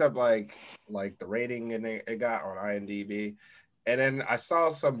I looked up like the rating and it got on IMDb, and then I saw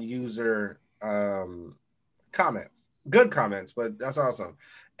some user comments, good comments, but that's awesome,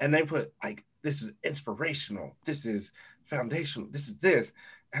 and they put like, this is inspirational, this is foundational, this is this,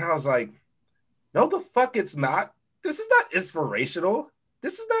 and I was like, no, the fuck, it's not. This is not inspirational.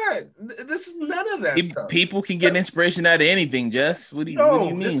 This is none of that stuff. People can get inspiration out of anything, Jess. What do you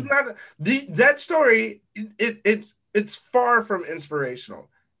mean? This is not that story. It's far from inspirational.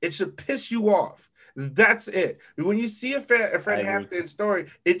 It should piss you off. That's it. When you see a Fred Hampton story,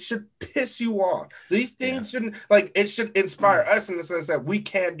 it should piss you off. These things shouldn't, like, it should inspire us in the sense that we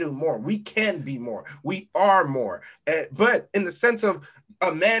can do more. We can be more. We are more. But in the sense of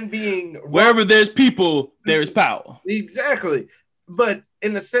a man being wherever there's people, there's power. Exactly. But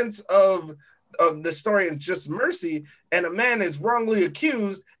in the sense of the story of Just Mercy, and a man is wrongly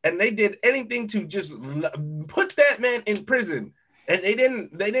accused, and they did anything to just put that man in prison, and they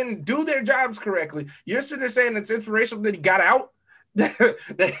didn't do their jobs correctly. You're sitting there saying it's inspirational that he got out.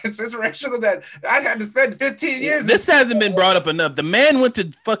 It's inspirational that I had to spend 15 years. This hasn't been brought up enough. The man went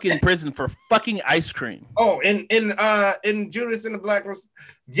to fucking prison for fucking ice cream. Oh, in Judas and the Black Rose,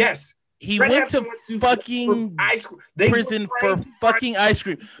 yes. He went to fucking prison for fucking ice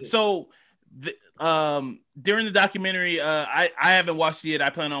cream. So, during the documentary, I haven't watched it yet.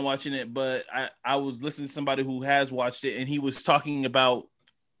 I plan on watching it, but I was listening to somebody who has watched it, and he was talking about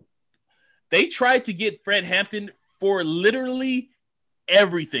they tried to get Fred Hampton for literally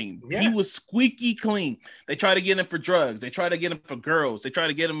everything. Yeah. He was squeaky clean. They tried to get him for drugs. They tried to get him for girls. They tried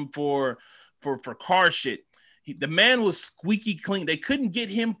to get him for car shit. The man was squeaky clean. They couldn't get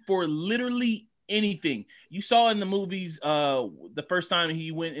him for literally anything. You saw in the movies the first time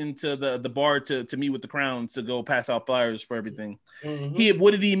he went into the bar to meet with the Crowns to go pass out flyers for everything. Mm-hmm.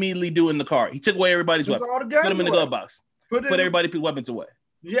 What did he immediately do in the car? He took away everybody's weapons. Put them in the glove box. Put everybody's weapons away.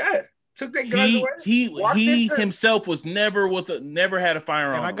 Yeah. Took their guns away. He himself was never had a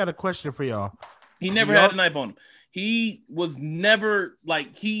firearm. And I got a question for y'all. He never had a knife on him. He was never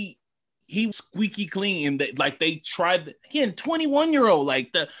like he was squeaky clean, and they tried. Again, 21-year-old.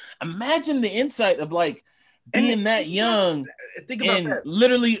 Like imagine the insight of like being that young. Think about and that.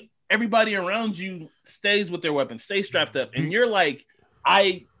 Literally everybody around you stays with their weapons, stay strapped up, and you're like,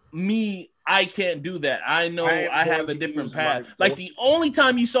 I can't do that. I know I have a different path. Like the only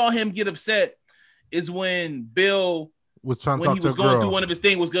time you saw him get upset is when Bill was trying to when he was going through one of his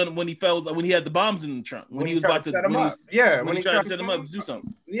things when he had the bombs in the trunk when he was about to set him up. Yeah, when he tried to set him up to do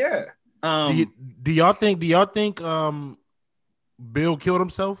something. Yeah. Do y'all think Bill killed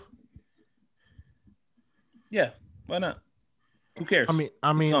himself? Yeah, why not? Who cares? I think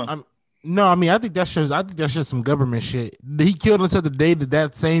that's just some government shit. He killed himself the day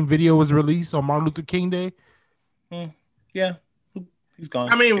that same video was released on Martin Luther King Day. Yeah, he's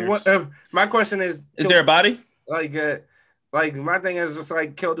gone. I mean, my question is there a body? Like my thing is just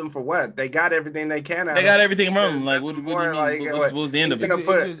like killed him for what? They got everything they can. They got everything from him. Like what do you mean? What was the end of it?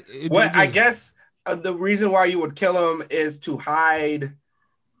 I guess the reason why you would kill him is to hide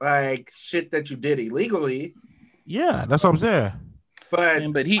like shit that you did illegally. Yeah, that's what I'm saying.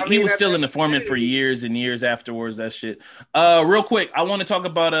 But he was still an informant for years and years afterwards. That shit. Real quick, I want to talk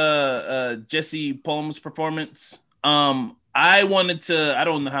about Jesse Plemons' performance. I wanted to. I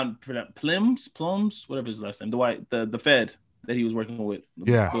don't know how to pronounce Plemons, whatever his last name. The Fed that he was working with.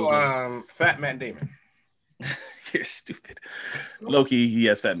 Yeah. Fat Matt Damon. You're stupid. Loki. He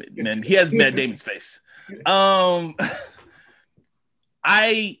has Fat Man. He has Matt Damon's face.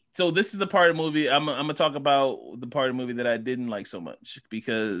 So this is the part of the movie I'm gonna talk about the part of the movie that I didn't like so much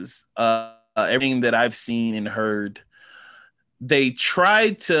because everything that I've seen and heard, they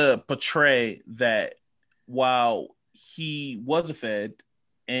tried to portray that while he was a Fed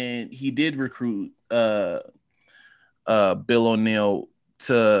and he did recruit Bill O'Neill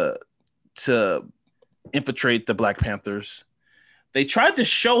to infiltrate the Black Panthers. They tried to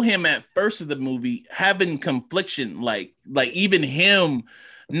show him at first of the movie having confliction, like even him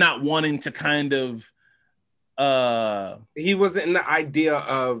not wanting to kind of he wasn't in the idea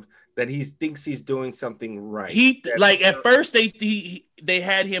of that he thinks he's doing something right. At first they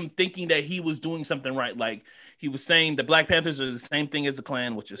had him thinking that he was doing something right. Like he was saying the Black Panthers are the same thing as the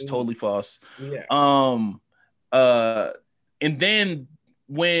Klan, which is totally false. Yeah. And then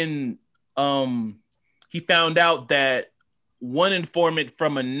when he found out that one informant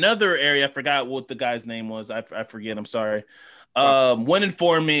from another area, I forgot what the guy's name was. I forget. I'm sorry. One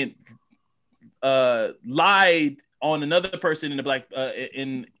informant lied on another person in the Black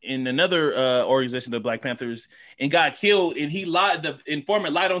in another organization, the Black Panthers, and got killed. And he lied. The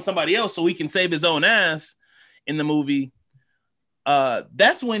informant lied on somebody else so he can save his own ass in the movie.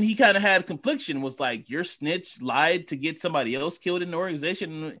 That's when he kind of had confliction. Was like, your snitch lied to get somebody else killed in the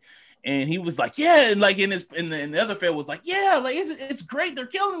organization. And he was like, yeah, and like in the other Fed was like, yeah, like it's great. They're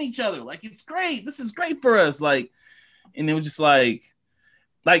killing each other. Like it's great. This is great for us. Like, and it was just like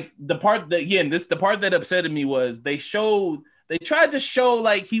the part that the part that upsetted me was they tried to show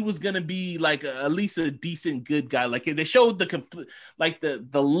like he was gonna be like at least a decent good guy. Like they showed the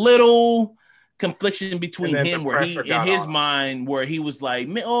little confliction between And then him the where he pressure in got his on him. mind where he was like,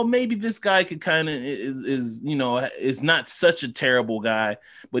 oh, maybe this guy could kind of is you know is not such a terrible guy,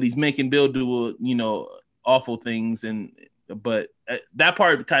 but he's making Bill do you know awful things. And but that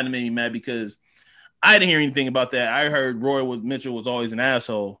part kind of made me mad because I didn't hear anything about that. I heard Mitchell was always an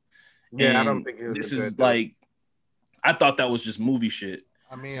asshole. Yeah, I don't And think he was this a good is dude. like, I thought that was just movie shit.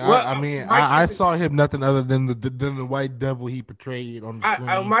 I mean, Well, I saw him nothing other than the white devil he portrayed on the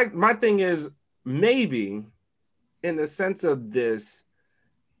screen. My thing is maybe in the sense of this.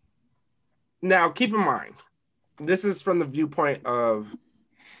 Now, keep in mind, this is from the viewpoint of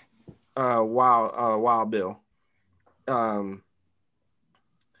Wild Bill.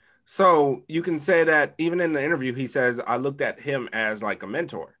 So you can say that even in the interview, he says, I looked at him as like a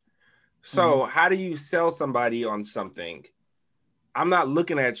mentor. So how do you sell somebody on something? I'm not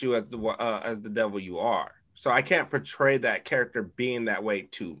looking at you as the devil you are. So I can't portray that character being that way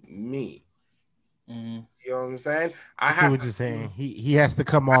to me. You know what I'm saying? I see what you're saying. He has to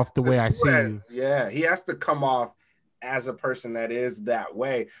come off the way I see you. Yeah, he has to come off as a person that is that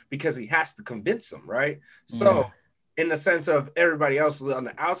way because he has to convince them, right? So in the sense of everybody else on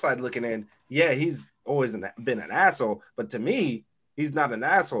the outside looking in, yeah, he's always been an asshole. But to me, he's not an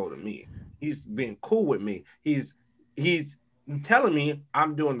asshole to me. He's being cool with me. He's telling me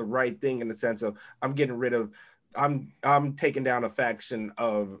I'm doing the right thing in the sense of I'm getting rid of, I'm taking down a faction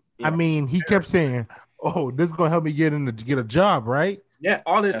of. I mean, he kept saying, "Oh, this is gonna help me get a job, right?" Yeah,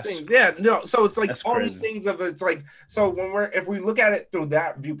 all these things. Yeah, no. So it's like all crazy. these things of it's like so if we look at it through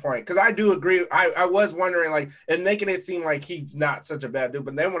that viewpoint, because I do agree. I was wondering like and making it seem like he's not such a bad dude,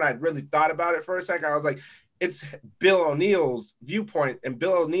 but then when I really thought about it for a second, I was like, it's Bill O'Neill's viewpoint, and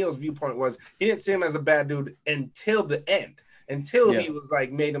Bill O'Neill's viewpoint was he didn't see him as a bad dude until the end, until he was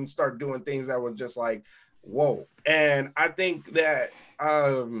like made him start doing things that were just like, whoa. And I think that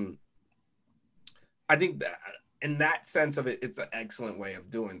in that sense of it, it's an excellent way of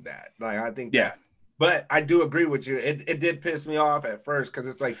doing that. Like I think that, but I do agree with you. It did piss me off at first because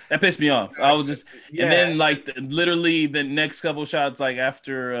it's like that pissed me off. I was just and then like literally the next couple shots, like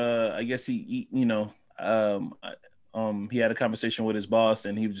after I guess he you know he had a conversation with his boss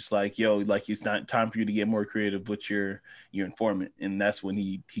and he was just like, yo, like it's not time for you to get more creative with your informant. And that's when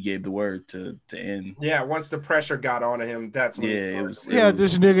he gave the word to end. Yeah, once the pressure got on him, that's when this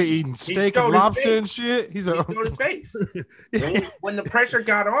nigga eating steak and lobster and shit. He showed his face. when the pressure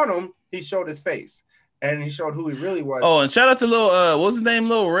got on him, he showed his face. And he showed who he really was. Oh, and shout out to what's his name?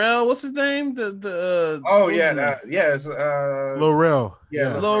 Lil Rel. What's his name? Lil Rel.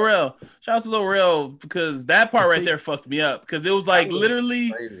 Yeah, Lil Rel. Shout out to Lil Rel because that part right there fucked me up because it was like literally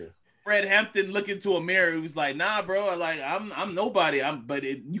crazy. Fred Hampton looking to a mirror. He was like, "Nah, bro. Like I'm nobody.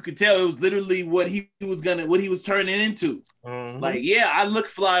 You could tell it was literally what he was turning into. Like, yeah, I look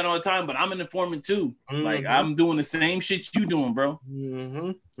flying all the time, but I'm an informant too. Like I'm doing the same shit you doing, bro.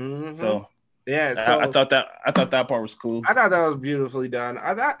 So." Yeah, so I thought that part was cool. I thought that was beautifully done.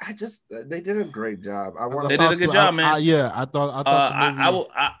 They did a great job. They did a good job, man. I thought.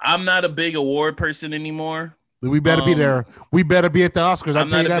 I'm not a big award person anymore. We better be there. We better be at the Oscars. I'll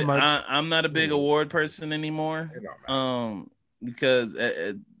tell you that much. I'm not a big award person anymore. Because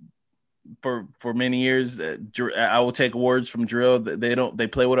for many years, I will take awards from Drill. They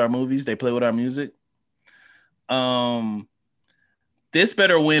play with our movies. They play with our music. This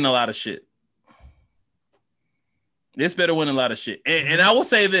better win a lot of shit. This better win a lot of shit. And I will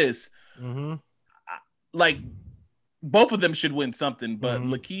say this. Like, both of them should win something, but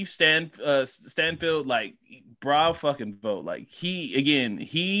Lakeith Stanfield, like, bro, fucking vote. Like,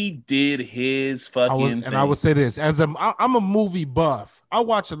 he did his fucking thing. I would say this. I'm a movie buff. I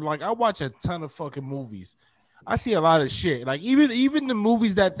watch a ton of fucking movies. I see a lot of shit. Like, even the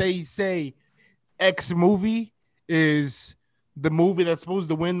movies that they say X movie is the movie that's supposed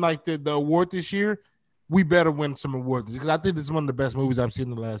to win, like, the award this year, we better win some awards because I think this is one of the best movies I've seen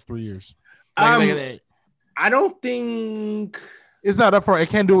in the last 3 years. I don't think it's not up for it.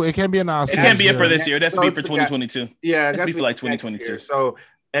 Can't do it. It can't be an Oscar. It can't be up for this year. That's to be for 2022. Yeah, it has to be for like 2022. So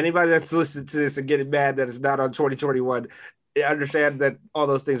anybody that's listening to this and getting mad that it's not on 2021, understand that all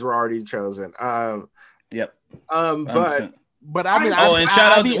those things were already chosen. Yep. But I mean, and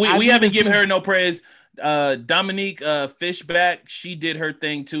shout out. We haven't given her no praise. Dominique Fishback, she did her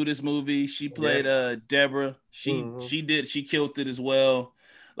thing too. This movie, she played Deborah. She killed it as well.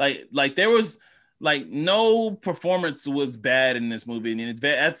 Like there was like no performance was bad in this movie, and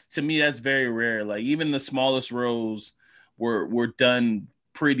that's to me that's very rare. Like even the smallest roles were done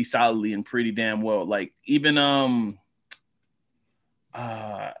pretty solidly and pretty damn well. Like even I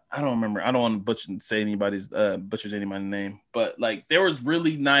don't remember. I don't want to butcher anybody's name, but like there was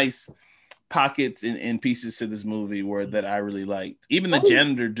really nice pockets and pieces to this movie where that I really liked. Even the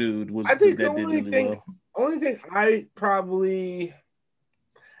janitor dude was I think that the did only really thing, well. only thing I probably,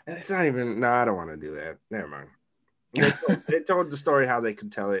 and it's not even. No, I don't want to do that. Never mind. They told the story how they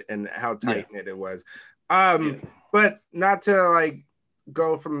could tell it and how tight knit it was. But not to like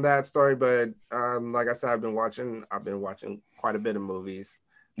go from that story, but like I said, I've been watching quite a bit of movies.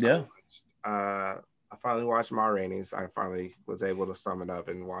 Yeah. I finally watched Ma Rainey's. I finally was able to sum it up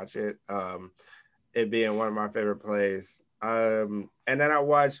and watch it. It being one of my favorite plays. And then I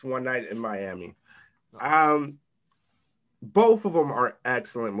watched One Night in Miami. Both of them are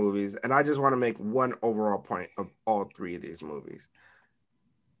excellent movies, and I just want to make one overall point of all three of these movies.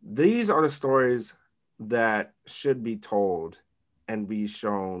 These are the stories that should be told and be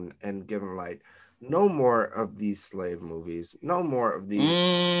shown and given light. No more of these slave movies. No more of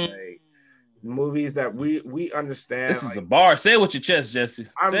these movies that we understand. This is the bar. Say it with your chest, Jesse.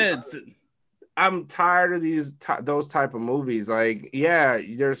 I'm tired of those type of movies. Like, yeah,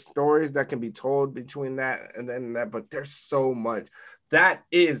 there's stories that can be told between that and then that, but there's so much. That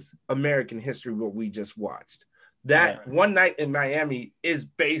is American history, what we just watched. That One Night in Miami is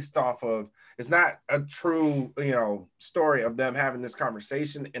based off of, it's not a true, story of them having this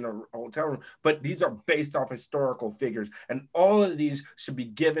conversation in a hotel room, but these are based off historical figures. And all of these should be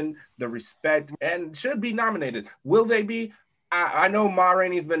given the respect and should be nominated. Will they be? I know Ma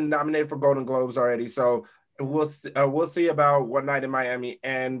Rainey's been nominated for Golden Globes already, so we'll see about One Night in Miami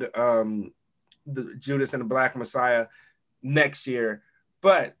and the Judas and the Black Messiah next year.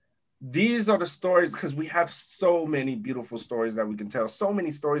 But these are the stories, because we have so many beautiful stories that we can tell, so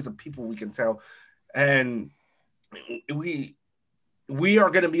many stories of people we can tell, and we are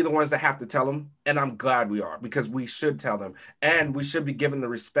going to be the ones that have to tell them, and I'm glad we are, because we should tell them, and we should be given the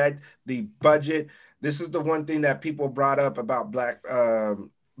respect, the budget. This is the one thing that people brought up about Black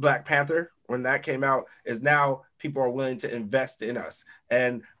Panther when that came out, is now people are willing to invest in us.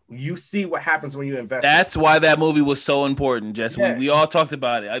 And you see what happens when you invest. That's why that movie was so important, Jess. Yeah. We all talked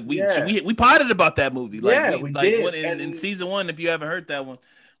about it. We potted about that movie. We did. In season 1, if you haven't heard that one,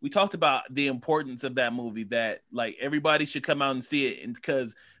 we talked about the importance of that movie, that like everybody should come out and see it. And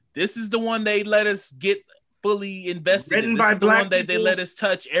because this is the one they let us get fully invested in. This is the one that they let us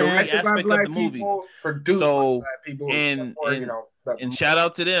touch every aspect of the movie. So, and shout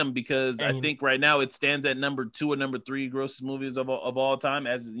out to them, because I think right now it stands at number 2 or number 3 grossest movies of all time,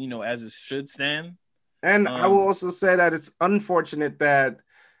 as it should stand. And I will also say that it's unfortunate that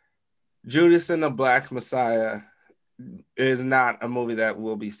Judas and the Black Messiah is not a movie that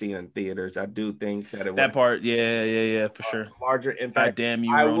will be seen in theaters. I do think that for sure, larger impact. God damn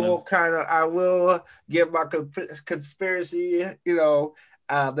you, I will give my conspiracy. They don't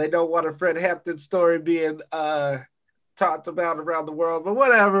want a Fred Hampton story being talked about around the world, but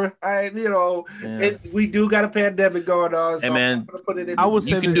whatever. We do got a pandemic going on. So hey man, I'm gonna put it in. I would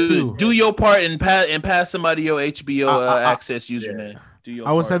say this too. Do your part and pass somebody your HBO access username.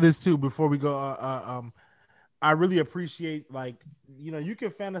 I would say this too before we go. I really appreciate, you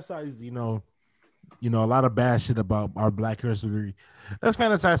can fantasize, a lot of bad shit about our Black history. Let's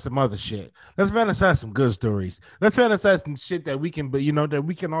fantasize some other shit. Let's fantasize some good stories. Let's fantasize some shit that we can, but that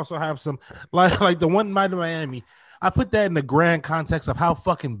we can also have some, like the One Night in Miami. I put that in the grand context of how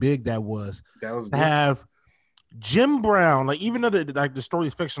fucking big that was. That was to have Jim Brown, even though the story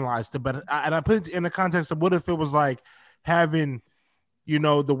is fictionalized, but I put it in the context of what if it was like having,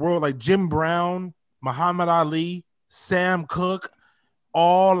 the world like Jim Brown, Muhammad Ali, Sam Cooke,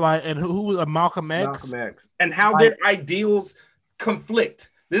 all and who was Malcolm X, and how their ideals conflict.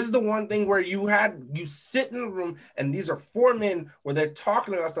 This is the one thing where you sit in a room and these are 4 men where they're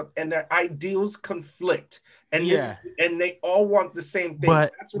talking about stuff and their ideals conflict, and and they all want the same thing.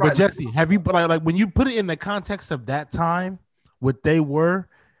 But Jesse, have you when you put it in the context of that time, what they were?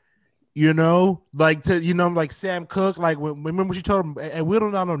 Like Sam Cooke, remember what you told him, and we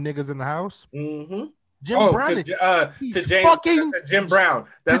don't know no niggas in the house. Mm-hmm. Jim Brown to Jim Brown.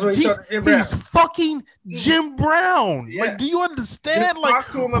 That's what he told Jim Brown. He's fucking Jim Brown. Yeah. Do you understand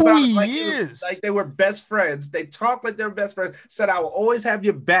who he is? Like they were best friends. They talked like they were best friends. Said, I will always have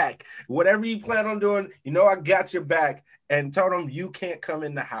your back. Whatever you plan on doing, I got your back. And told him you can't come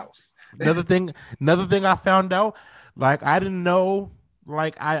in the house. Another thing I found out, I didn't know.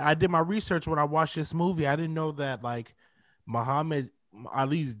 I did my research when I watched this movie. I didn't know that Muhammad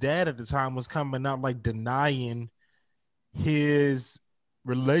Ali's dad at the time was coming out denying his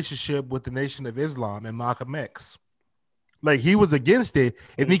relationship with the Nation of Islam and Malcolm X. He was against it,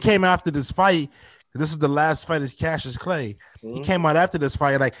 and he came after this fight. This is the last fight as Cassius Clay. He came out after this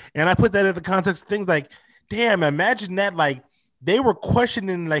fight, and I put that in the context of things damn, imagine that they were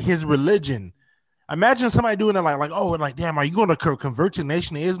questioning like his religion. Imagine somebody doing it like oh, and like, damn, are you going to convert to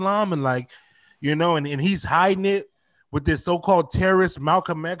Nation of Islam? And like, you know, and he's hiding it with this so-called terrorist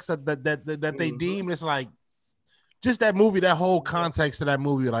Malcolm X that they deem. It's like just that movie, that whole context of that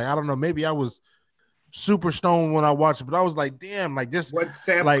movie. Like, I don't know, maybe I was super stoned when I watched it, but I was like, damn, like this. What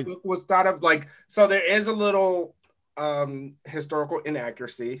Sam like, Cooke was thought of, like, so there is a little historical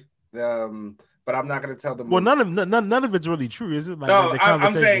inaccuracy. But I'm not going to tell them. Well, none of it's really true, is it? Like, no,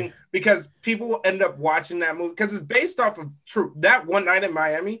 I'm saying because people will end up watching that movie because it's based off of true. That One Night in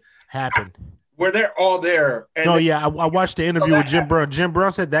Miami happened. Where they're all there. And I watched the interview with Jim Brown. Jim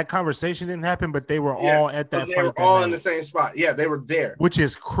Brown said that conversation didn't happen, but they were all at that fight. They were all in the same spot. Yeah, they were there. Which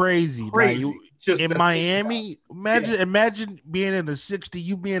is crazy. Like, just in Miami, imagine being in the 60,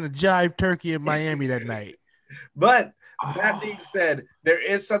 you being a jive turkey in Miami that night. But that being said, there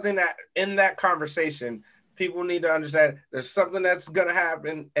is something that in that conversation, people need to understand there's something that's gonna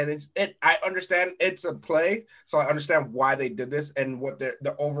happen, and I understand it's a play, so I understand why they did this and what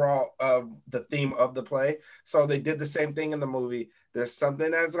the overall the theme of the play. So they did the same thing in the movie. There's something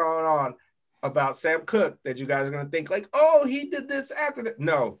that's going on about Sam Cooke that you guys are gonna think like, oh, he did this after that.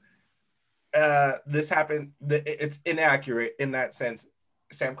 No, this happened. It's inaccurate in that sense.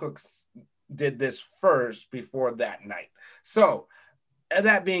 Sam Cooke did this first before that night. So, and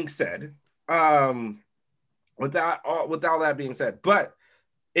that being said, without all that being said, but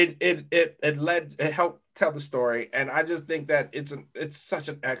it helped tell the story, and I just think that it's such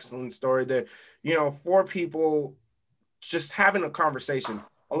an excellent story that, you know, for people just having a conversation.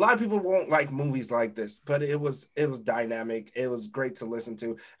 A lot of people won't like movies like this, but it was dynamic. It was great to listen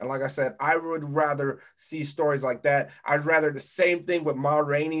to. And like I said, I would rather see stories like that. I'd rather the same thing with Ma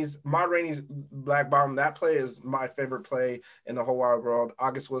Rainey's Black Bottom. That play is my favorite play in the whole wide world.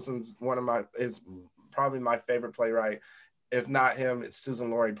 August Wilson's is probably my favorite playwright. If not him, it's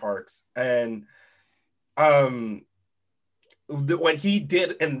Susan-Lori Parks. And what he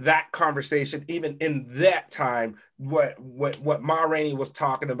did in that conversation, even in that time, what Ma Rainey was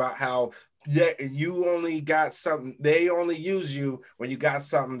talking about, how you only got something, they only use you when you got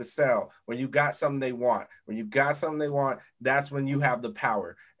something to sell, when you got something they want. When you got something they want, that's when you have the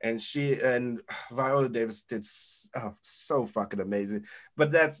power. And Viola Davis did so fucking amazing.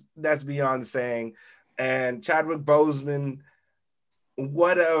 But that's beyond saying. And Chadwick Boseman,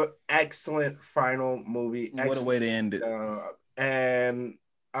 what a excellent final movie. What a way to end it. And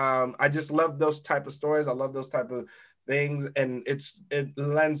I just love those type of stories. I love those type of things, and it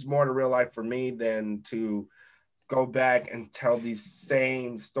lends more to real life for me than to go back and tell these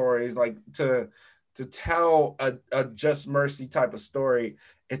same stories. Like to tell a Just Mercy type of story,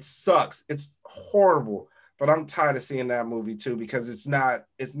 it sucks. It's horrible. But I'm tired of seeing that movie too, because it's not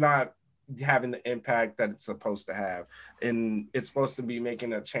having the impact that it's supposed to have, and it's supposed to be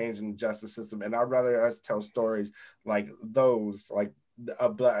making a change in the justice system. And I'd rather us tell stories like those, like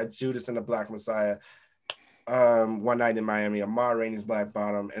a Judas and the Black Messiah, One Night in Miami, a Ma Rainey's Black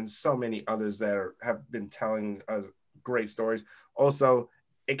Bottom, and so many others that have been telling us great stories. Also,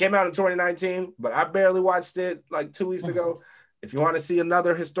 it came out in 2019, but I barely watched it like 2 weeks ago. If you want to see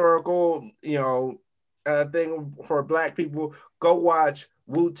another historical, thing for Black people, go watch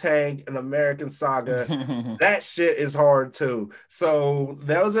Wu-Tang: An American Saga. That shit is hard too. So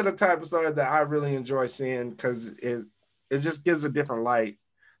those are the type of stories that I really enjoy seeing, because it just gives a different light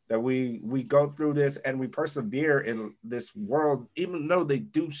that we go through this and we persevere in this world, even though they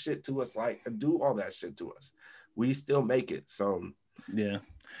do shit to us, like do all that shit to us, we still make it. So yeah,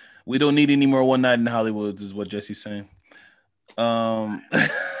 we don't need any more One Night in Hollywoods, is what Jesse's saying. I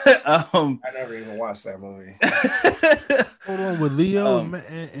never even watched that movie. Hold on, with Leo.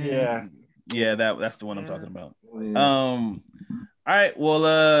 Yeah, that's the one I'm talking about. All right,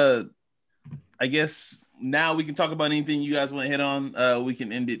 well, I guess now we can talk about anything you guys want to hit on. We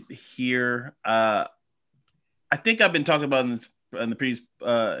can end it here. I think I've been talking about in the previous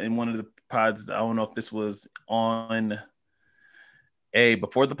in one of the pods. I don't know if this was on a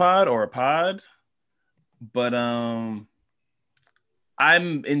before the pod or a pod, but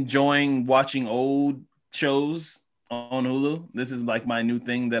I'm enjoying watching old shows on Hulu. This is like my new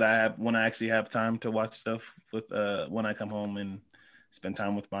thing that I have when I actually have time to watch stuff with when I come home and spend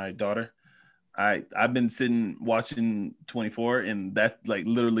time with my daughter. I've been sitting watching 24, and that, like,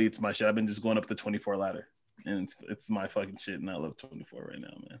 literally it's my shit. I've been just going up the 24 ladder, and it's my fucking shit, and I love 24 right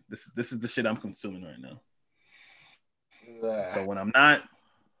now, man. This is the shit I'm consuming right now. So when I'm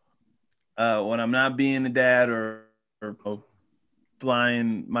not being a dad or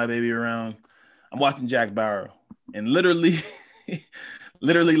flying my baby around, I'm watching Jack Bauer, and literally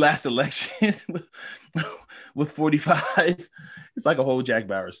literally last election with 45. It's like a whole Jack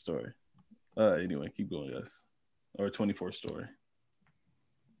Bauer story. Anyway, keep going, guys. Or a 24 story.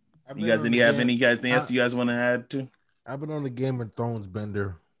 You guys, anything else you guys want to add to? I've been on the Game of Thrones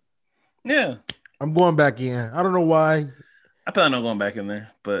bender. Yeah. I'm going back in. I don't know why. I plan on going back in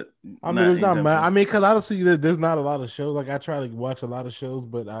there, but I mean, it's not mad. I mean, because honestly, there's not a lot of shows. Like I try to watch a lot of shows,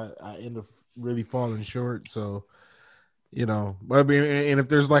 but I end up really falling short. So, you know, I mean, and if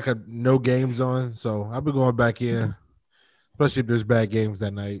there's like no games on, so I've been going back in, especially if there's bad games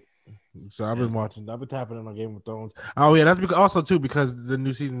that night. So I've been watching. I've been tapping in on Game of Thrones. Oh yeah, that's because the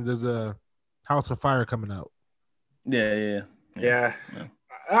new season there's a House of Fire coming out. Yeah.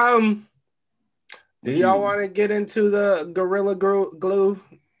 Do y'all want to get into the Gorilla Glue?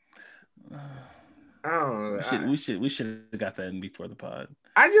 I don't know. We should have got that in before the pod.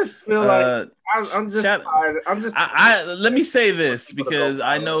 I just feel like I'm just tired. Let me say this because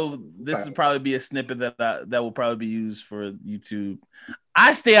I know this will probably be a snippet that will probably be used for YouTube.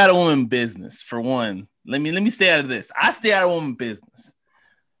 I stay out of women's business for one. Let me stay out of this. I stay out of women's business.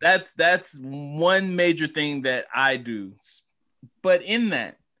 That's one major thing that I do. But in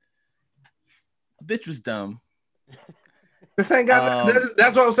that, the bitch was dumb. This ain't got.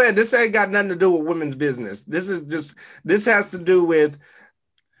 That's what I'm saying. This ain't got nothing to do with women's business. This has to do with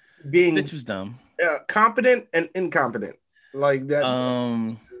being. Bitch was dumb. Competent and incompetent. Like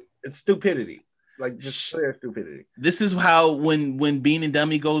that. It's stupidity. Like just clear stupidity. This is how when being a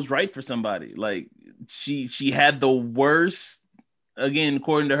dummy goes right for somebody. Like she had the worst. Again,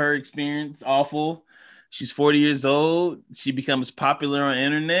 according to her experience, awful. She's 40 years old. She becomes popular on the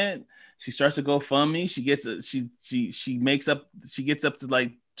internet. She starts to GoFundMe. She gets up to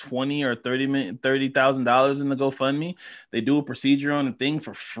like $20,000 or $30,000 in the GoFundMe. They do a procedure on the thing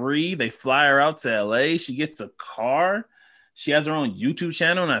for free. They fly her out to LA. She gets a car. She has her own YouTube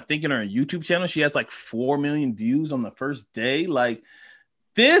channel, and I think in her YouTube channel she has like 4 million views on the first day. Like,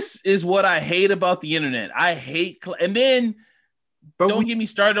 this is what I hate about the internet. I hate, and then don't get me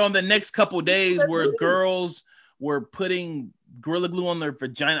started on the next couple of days where girls were putting Gorilla Glue on their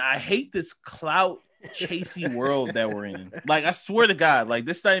vagina. I hate this clout chasing world that we're in. Like, I swear to God, like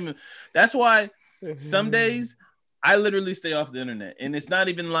this time, that's why some days I literally stay off the internet, and it's not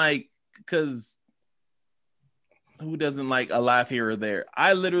even like because who doesn't like a laugh here or there.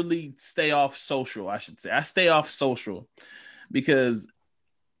 I literally stay off social. I should say I stay off social because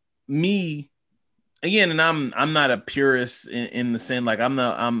me. Again, and I'm not a purist in the sense like I'm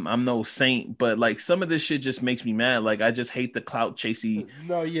no saint, but like some of this shit just makes me mad. Like I just hate the clout chasing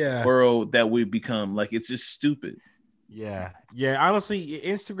world that we've become. Like it's just stupid. Yeah. Honestly,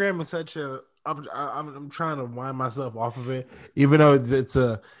 Instagram is such a. I'm trying to wind myself off of it, even though it's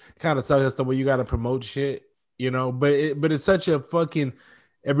a kind of sucks the way you got to promote shit, you know. But it's such a fucking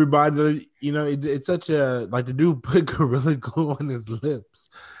everybody, you know. It's such a like the dude put Gorilla Glue on his lips.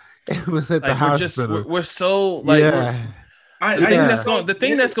 It was at the hospital. We're so like. Yeah. The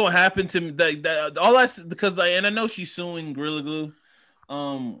thing that's going to happen to me, because I know she's suing Gorilla Glue.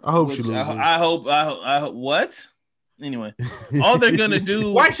 I hope she loses. I hope. What? Anyway, all they're gonna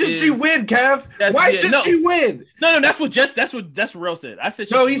do. Why should she win, Kev? Why should she win? No. That's what Real said. I said.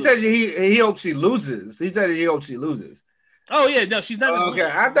 No, he said he hopes she loses. He said he hopes she loses. Oh yeah, no, she's not. Okay,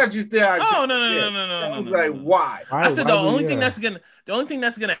 I thought you said. Oh no. I was like, why? I said the only thing that's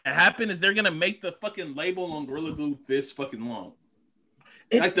gonna happen is they're gonna make the fucking label on Gorilla Glue this fucking long.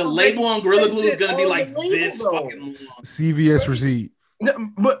 Like the label on Gorilla Glue is gonna be like this fucking long. CVS receipt.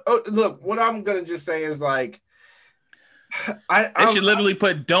 No, but look, what I'm gonna just say is like, they should literally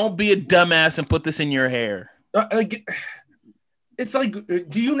put "Don't be a dumbass" and put this in your hair. It's like,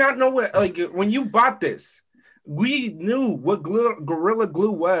 do you not know what? Like when you bought this. We knew what Gorilla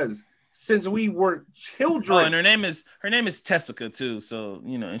Glue was since we were children. Oh, and her name is Tessica too. So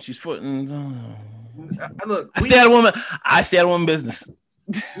you know, and she's footing. Look, I stay out of woman business.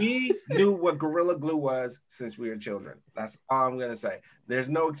 We knew what Gorilla Glue was since we were children. That's all I'm gonna say. There's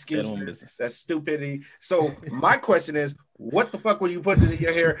no excuse. That's stupidity. So my question is, what the fuck were you putting in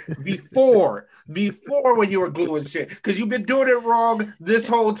your hair before when you were gluing shit? Because you've been doing it wrong this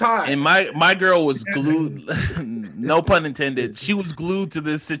whole time. And my girl was glued. No pun intended. She was glued to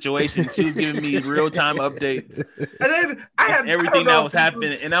this situation. She was giving me real time updates. And then I had everything that was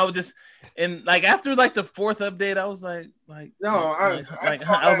happening, and I was just. And like after like the fourth update, I was like, no, I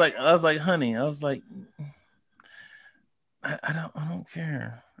was like, honey, I was like, I don't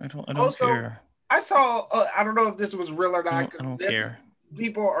care. I don't care. I saw. I don't know if this was real or not. I don't care.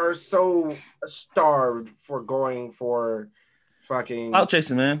 People are so starved for going for fucking clout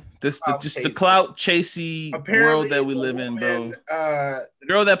chasing, man. Just the clout chasey world that we live in, bro. The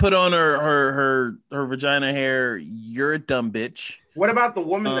girl that put on her vagina hair, you're a dumb bitch. What about the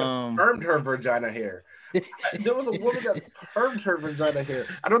woman that permed her vagina hair? There was a woman that permed her vagina hair.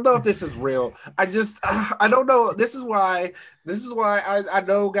 I don't know if this is real. I don't know. This is why I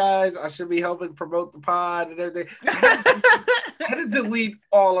know, guys, I should be helping promote the pod and everything. I had to delete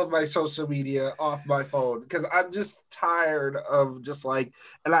all of my social media off my phone because I'm just tired of just like,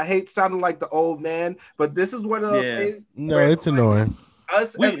 and I hate sounding like the old man, but this is one of those things. No, it's annoying.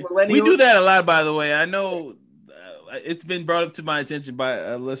 Us as millennials, we do that a lot, by the way. I know. It's been brought up to my attention by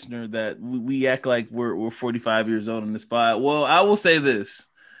a listener that we act like we're 45 years old on the spot. Well, I will say this.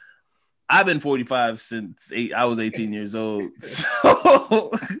 I've been 45 since I was 18 years old.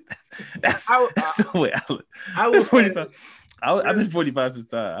 So that's the way I was 45. I've been 45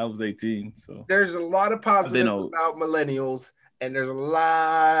 since I was 18. So there's a lot of positives about millennials. And there's a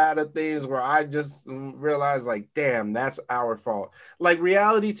lot of things where I just realized, like, damn, that's our fault. Like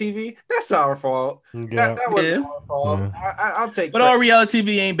reality TV, that's our fault. Yeah. That was our fault. Yeah. I'll take. But all reality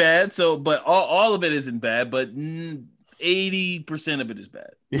TV ain't bad. So, but all of it isn't bad. But 80% of it is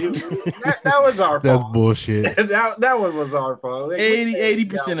bad. that was our fault. That's bullshit. that one was our fault. Like,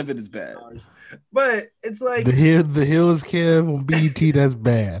 80% of it is bad. But it's like the hills, Kev, on BET. That's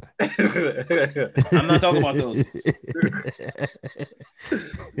bad. I'm not talking about those.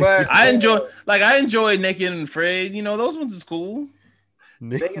 But I enjoy Naked and Afraid. You know, those ones is cool.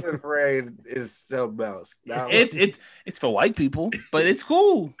 Naked and Afraid is so else. It's for white people, but it's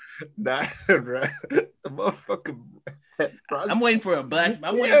cool. Nah, right. The motherfucker. I'm waiting for a black.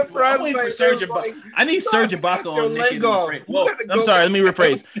 I'm waiting for Serge Ibaka. I need Serge Ibaka on Naked and Afraid. Whoa, I'm sorry. Let me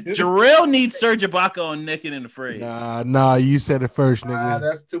rephrase. Jarrell needs Serge Ibaka on Naked and Afraid. Nah. You said it first, nigga.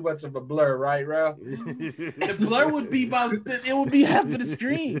 That's too much of a blur, right, Ralph? The blur would be it would be half of the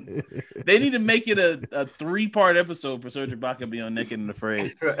screen. They need to make it a 3-part episode for Serge Ibaka to be on Naked and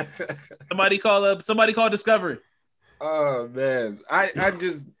Afraid. Somebody call Discovery. Oh man, I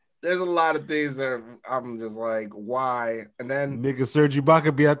just. There's a lot of things that I'm just like, why? And then nigga Serge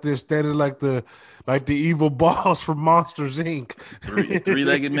Ibaka be out there standing like the evil boss from Monsters Inc.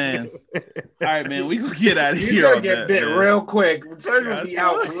 Three-legged man. All right, man, we gonna get out of here. He's gonna get bit real quick. Serge will be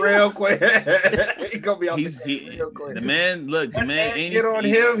out real quick. He's gonna be out real quick. The man ain't get on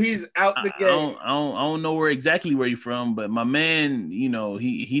him. He's out the game. I don't know exactly where you're from, but my man, you know,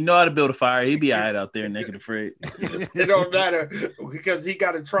 he know how to build a fire. He be all right out there, Naked and Afraid. It don't matter because he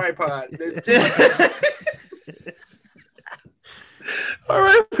got a tripod. All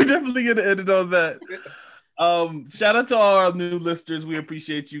right, we're definitely gonna end it on that. Shout out to all our new listeners. We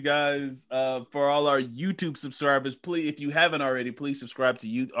appreciate you guys. For all our YouTube subscribers, please, if you haven't already, please subscribe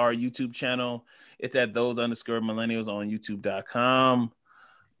to our YouTube channel. It's at those_millennials on youtube.com.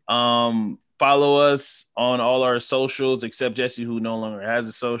 Follow us on all our socials except Jesse, who no longer has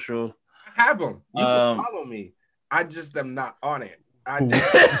a social. I have them. You can follow me. I just am not on it.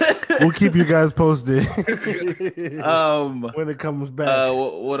 We'll keep you guys posted when it comes back.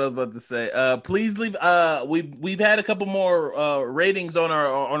 What I was about to say. Please leave. We've had a couple more ratings on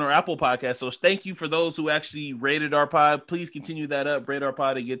our Apple podcast. So thank you for those who actually rated our pod. Please continue that up. Rate our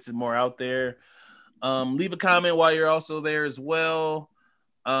pod. It gets it more out there. Leave a comment while you're also there as well.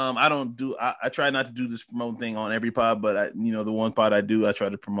 I try not to do this promote thing on every pod, but the one pod I do, I try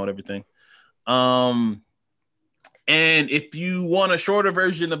to promote everything. And if you want a shorter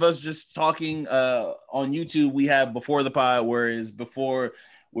version of us just talking on YouTube, we have Before the Pod, where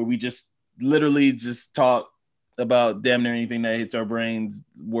we just literally just talk about damn near anything that hits our brains,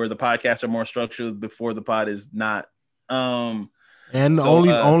 where the podcasts are more structured. Before the Pod is not. And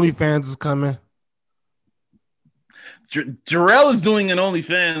OnlyFans is coming. Jarrell is doing an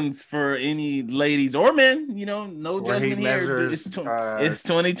OnlyFans for any ladies or men, no judgment here. It's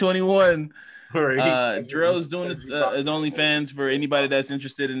 2021. Jarrell's doing his OnlyFans for anybody that's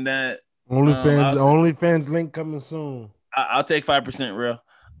interested in that. OnlyFans link coming soon. I'll take 5%, real.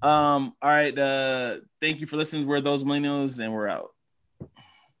 All right. Thank you for listening. We're Those Millennials, and we're out.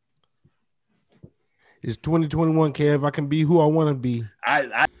 It's 2021, Kev. I can be who I want to be.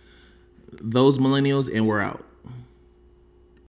 Those Millennials, and we're out.